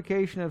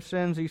purification of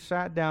sins, He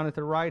sat down at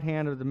the right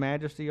hand of the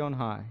Majesty on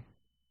high,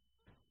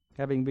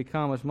 having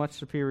become as much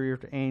superior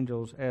to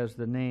angels as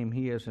the name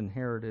He has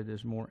inherited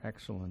is more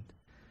excellent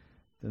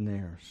than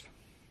theirs.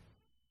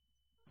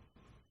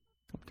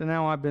 Up to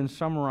now, I've been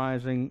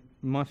summarizing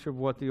much of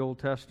what the Old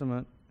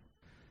Testament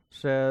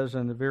says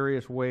and the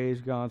various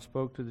ways God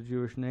spoke to the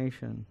Jewish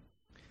nation.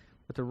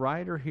 But the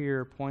writer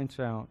here points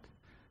out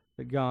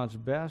that God's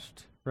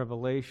best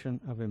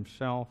revelation of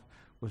Himself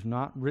was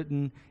not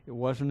written, it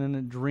wasn't in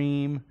a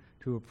dream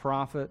to a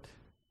prophet,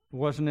 it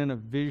wasn't in a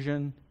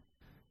vision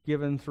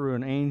given through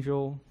an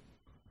angel.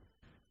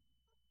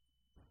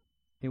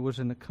 It was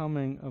in the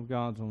coming of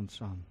God's own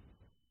Son.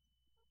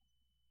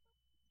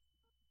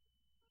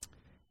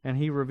 And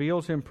He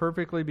reveals Him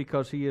perfectly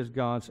because He is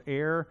God's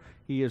heir.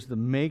 He is the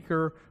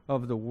maker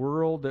of the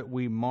world that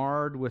we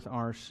marred with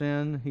our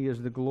sin. He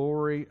is the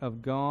glory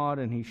of God,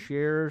 and He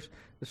shares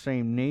the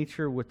same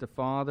nature with the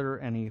Father,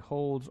 and He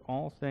holds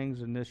all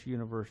things in this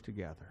universe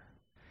together.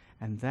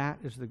 And that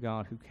is the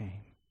God who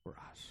came for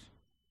us.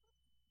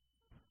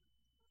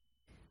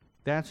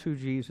 That's who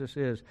Jesus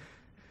is.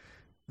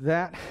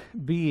 That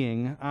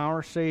being,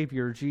 our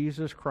Savior,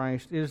 Jesus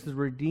Christ, is the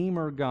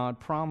Redeemer God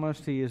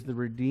promised. He is the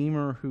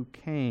Redeemer who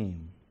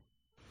came.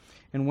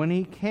 And when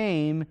He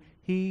came,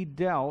 He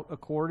dealt,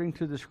 according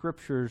to the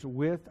Scriptures,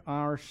 with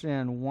our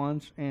sin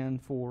once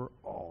and for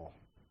all.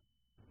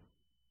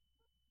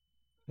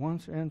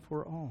 Once and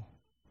for all.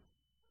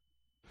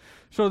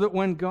 So that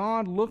when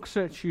God looks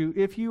at you,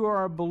 if you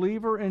are a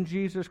believer in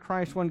Jesus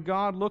Christ, when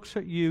God looks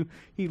at you,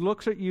 He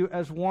looks at you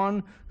as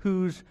one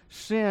whose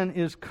sin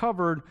is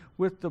covered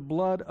with the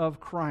blood of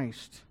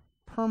Christ,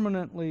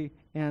 permanently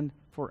and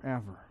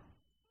forever.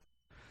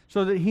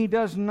 So that He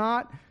does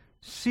not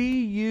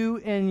see you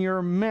in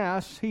your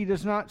mess. He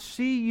does not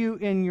see you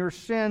in your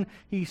sin.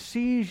 He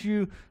sees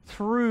you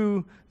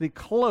through the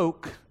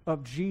cloak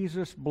of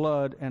Jesus'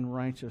 blood and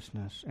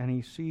righteousness. And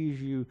He sees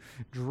you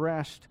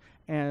dressed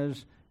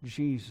as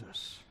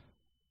Jesus.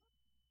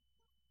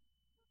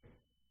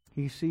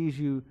 He sees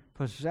you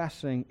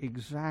possessing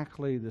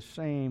exactly the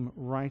same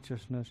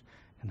righteousness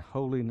and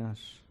holiness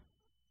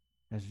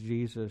as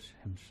Jesus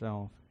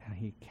Himself, and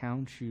He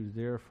counts you,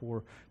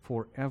 therefore,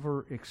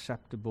 forever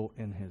acceptable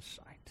in His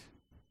sight.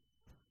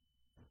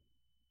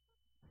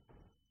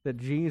 That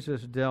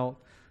Jesus dealt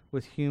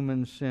with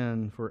human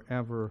sin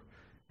forever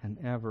and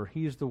ever.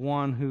 He's the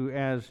one who,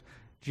 as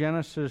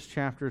Genesis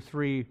chapter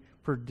 3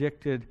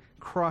 predicted,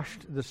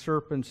 crushed the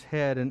serpent's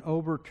head and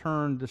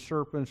overturned the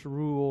serpent's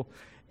rule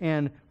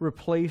and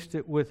replaced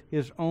it with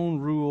His own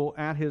rule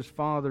at His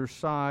Father's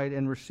side,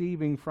 and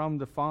receiving from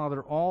the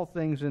Father all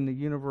things in the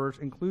universe,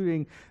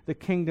 including the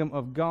kingdom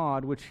of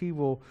God, which He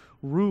will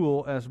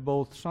rule as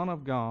both Son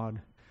of God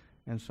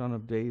and Son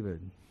of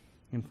David,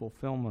 in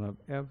fulfillment of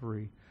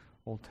every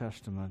Old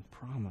Testament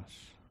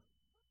promise.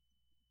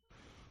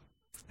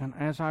 And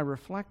as I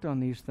reflect on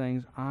these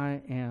things,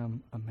 I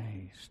am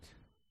amazed.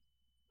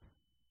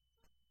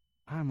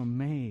 I'm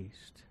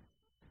amazed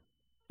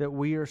that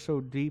we are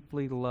so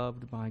deeply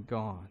loved by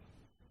God.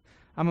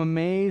 I'm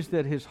amazed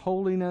that His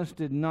holiness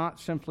did not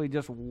simply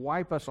just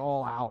wipe us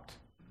all out.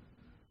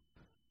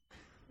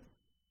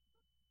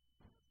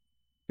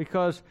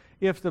 Because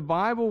if the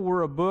Bible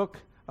were a book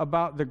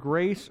about the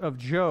grace of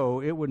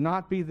Joe, it would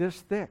not be this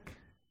thick.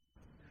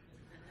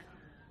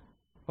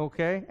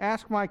 Okay?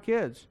 Ask my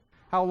kids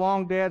how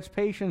long Dad's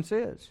patience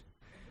is.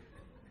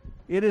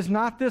 It is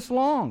not this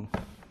long.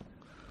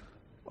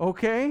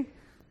 Okay?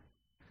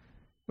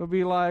 It'll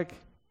be like,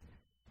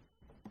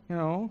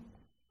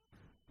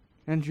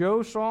 and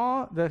Joe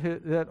saw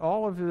that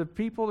all of the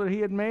people that he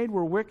had made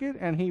were wicked,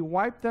 and he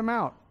wiped them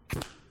out.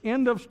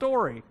 End of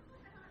story.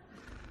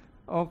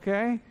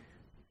 Okay?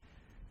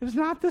 It's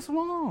not this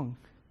long.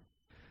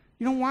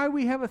 You know why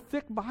we have a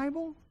thick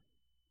Bible?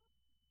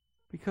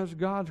 Because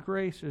God's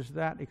grace is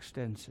that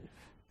extensive.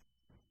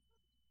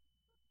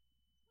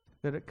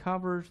 That it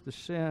covers the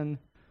sin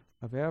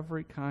of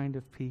every kind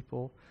of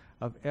people,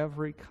 of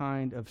every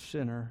kind of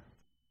sinner,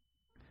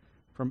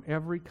 from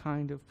every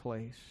kind of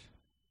place.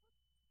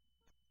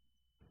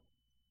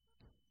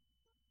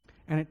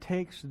 And it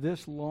takes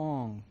this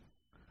long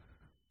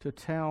to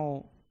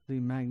tell the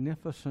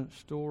magnificent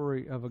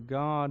story of a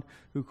God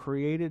who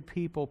created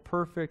people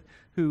perfect,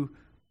 who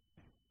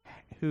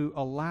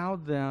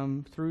allowed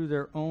them through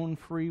their own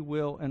free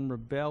will and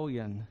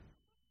rebellion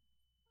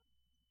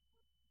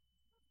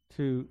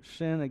to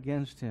sin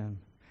against Him,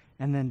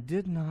 and then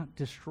did not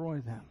destroy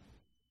them,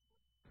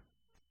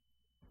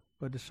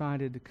 but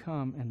decided to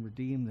come and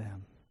redeem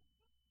them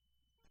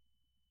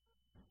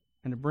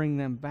and to bring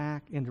them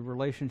back into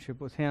relationship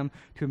with Him,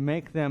 to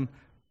make them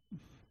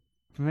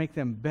to make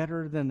them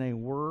better than they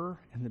were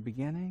in the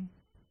beginning,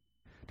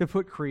 to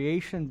put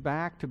creation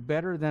back to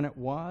better than it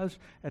was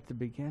at the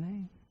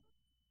beginning.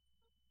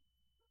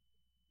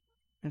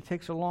 And it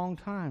takes a long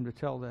time to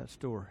tell that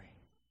story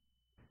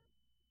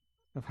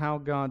of how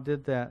God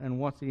did that and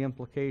what the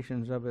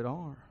implications of it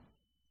are.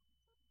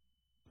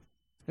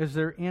 Is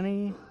there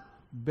any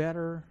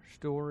better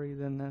story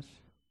than this?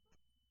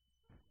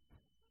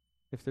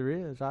 If there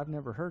is, I've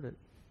never heard it.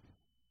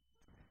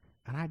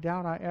 And I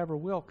doubt I ever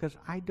will, because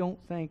I don't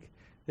think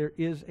there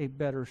is a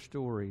better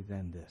story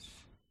than this.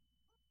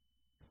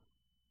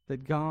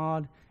 That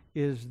God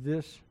is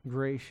this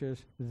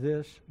gracious,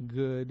 this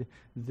good,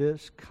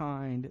 this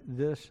kind,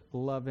 this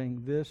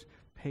loving, this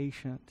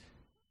patient.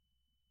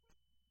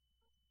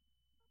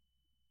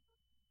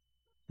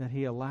 That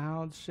He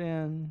allowed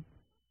sin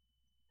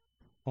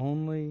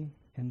only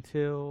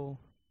until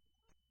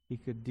He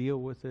could deal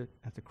with it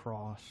at the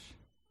cross.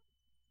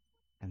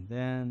 And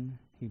then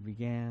He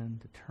began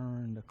to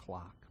turn the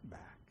clock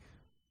back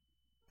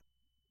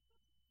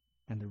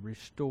and to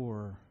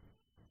restore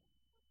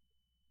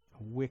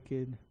a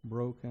wicked,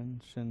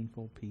 broken,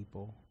 sinful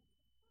people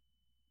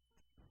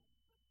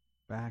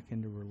back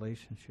into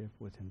relationship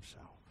with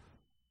Himself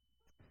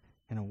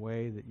in a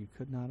way that you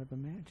could not have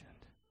imagined.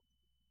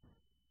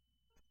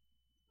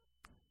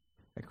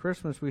 At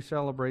Christmas, we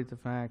celebrate the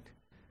fact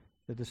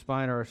that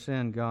despite our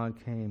sin,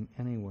 God came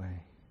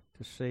anyway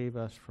to save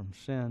us from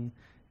sin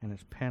and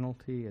its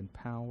penalty and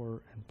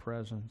power and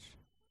presence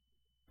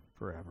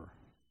forever.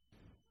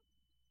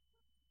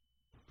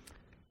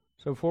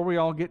 So before we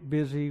all get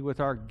busy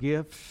with our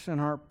gifts and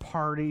our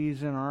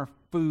parties and our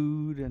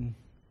food and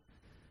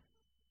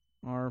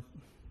our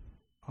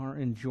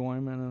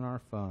enjoyment and our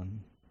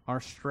fun,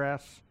 our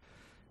stress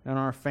and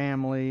our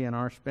family and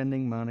our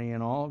spending money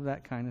and all of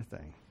that kind of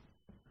thing,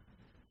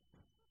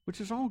 which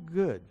is all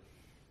good,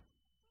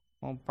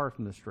 well, apart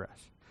from the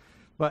stress.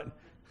 But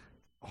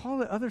all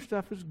the other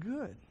stuff is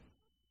good.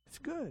 It's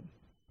good.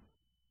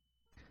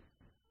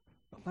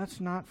 But let's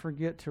not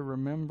forget to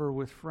remember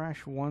with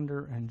fresh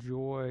wonder and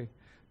joy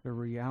the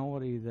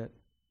reality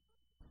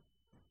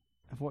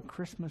of what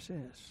Christmas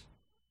is.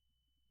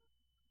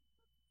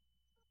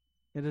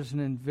 It is an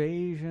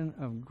invasion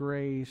of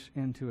grace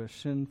into a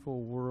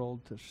sinful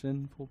world, to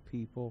sinful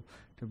people,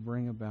 to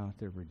bring about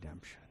their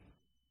redemption.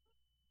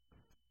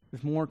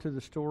 There's more to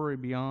the story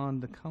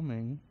beyond the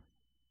coming.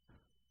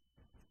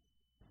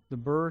 The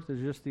birth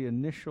is just the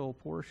initial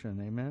portion,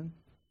 amen?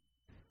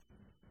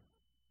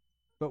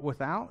 But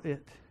without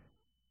it,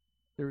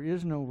 there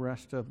is no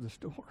rest of the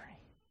story.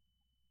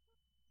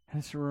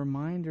 And it's a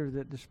reminder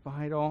that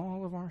despite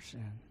all of our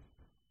sin,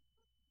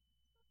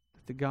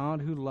 that the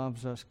God who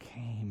loves us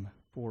came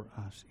for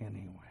us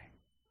anyway,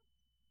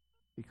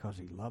 because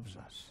He loves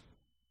us.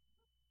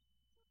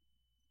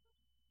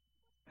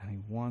 And He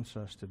wants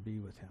us to be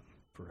with Him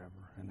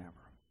forever and ever.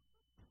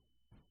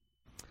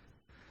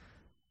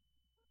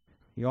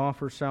 He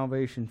offers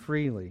salvation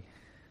freely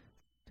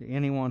to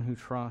anyone who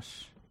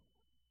trusts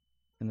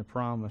in the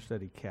promise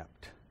that He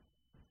kept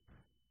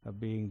of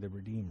being the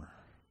Redeemer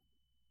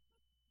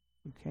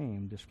who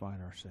came despite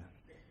our sin.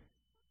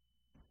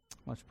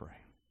 Let's pray.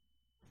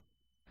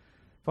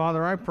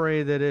 Father, I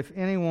pray that if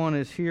anyone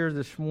is here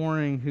this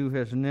morning who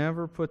has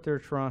never put their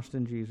trust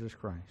in Jesus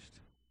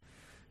Christ,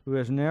 who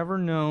has never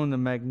known the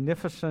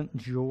magnificent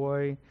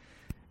joy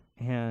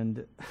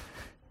and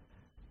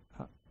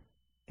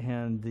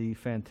the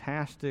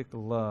fantastic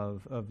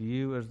love of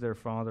You as their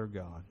Father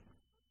God,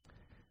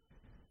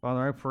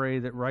 Father, I pray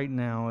that right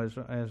now,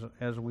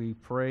 as we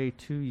pray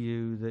to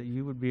You, that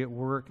You would be at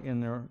work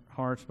in their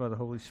hearts by the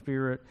Holy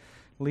Spirit,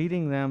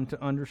 leading them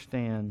to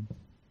understand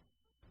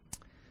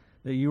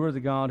that You are the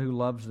God who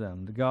loves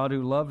them, the God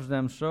who loves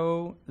them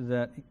so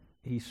that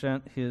He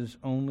sent His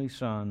only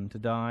Son to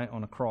die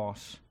on a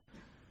cross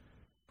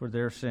for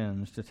their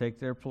sins, to take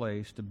their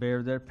place, to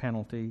bear their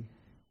penalty,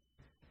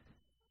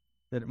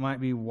 that it might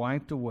be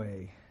wiped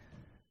away,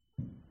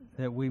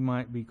 that we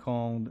might be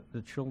called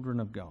the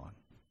children of God.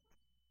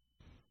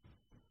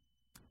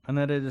 And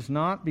that it is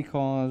not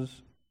because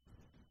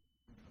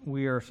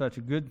we are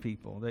such good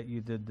people that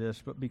You did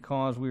this, but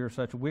because we are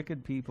such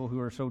wicked people who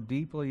are so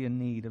deeply in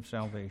need of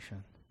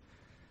salvation,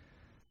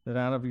 that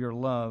out of Your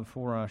love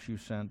for us You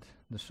sent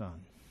the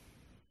Son.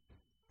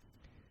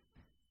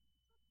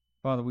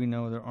 Father, we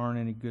know there aren't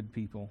any good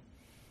people.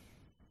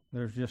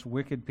 There's just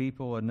wicked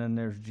people, and then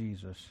there's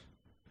Jesus.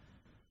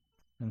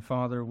 And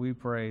Father, we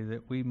pray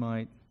that we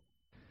might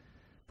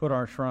put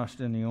our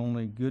trust in the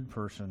only good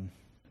person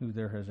who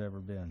there has ever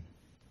been,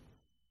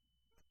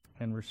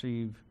 and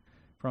receive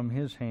from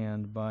His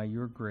hand, by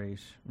Your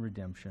grace,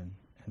 redemption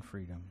and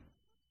freedom.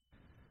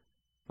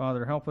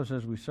 Father, help us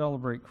as we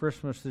celebrate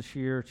Christmas this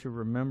year to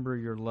remember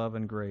Your love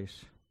and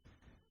grace.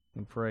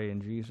 We pray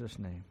in Jesus'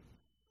 name.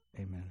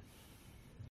 Amen.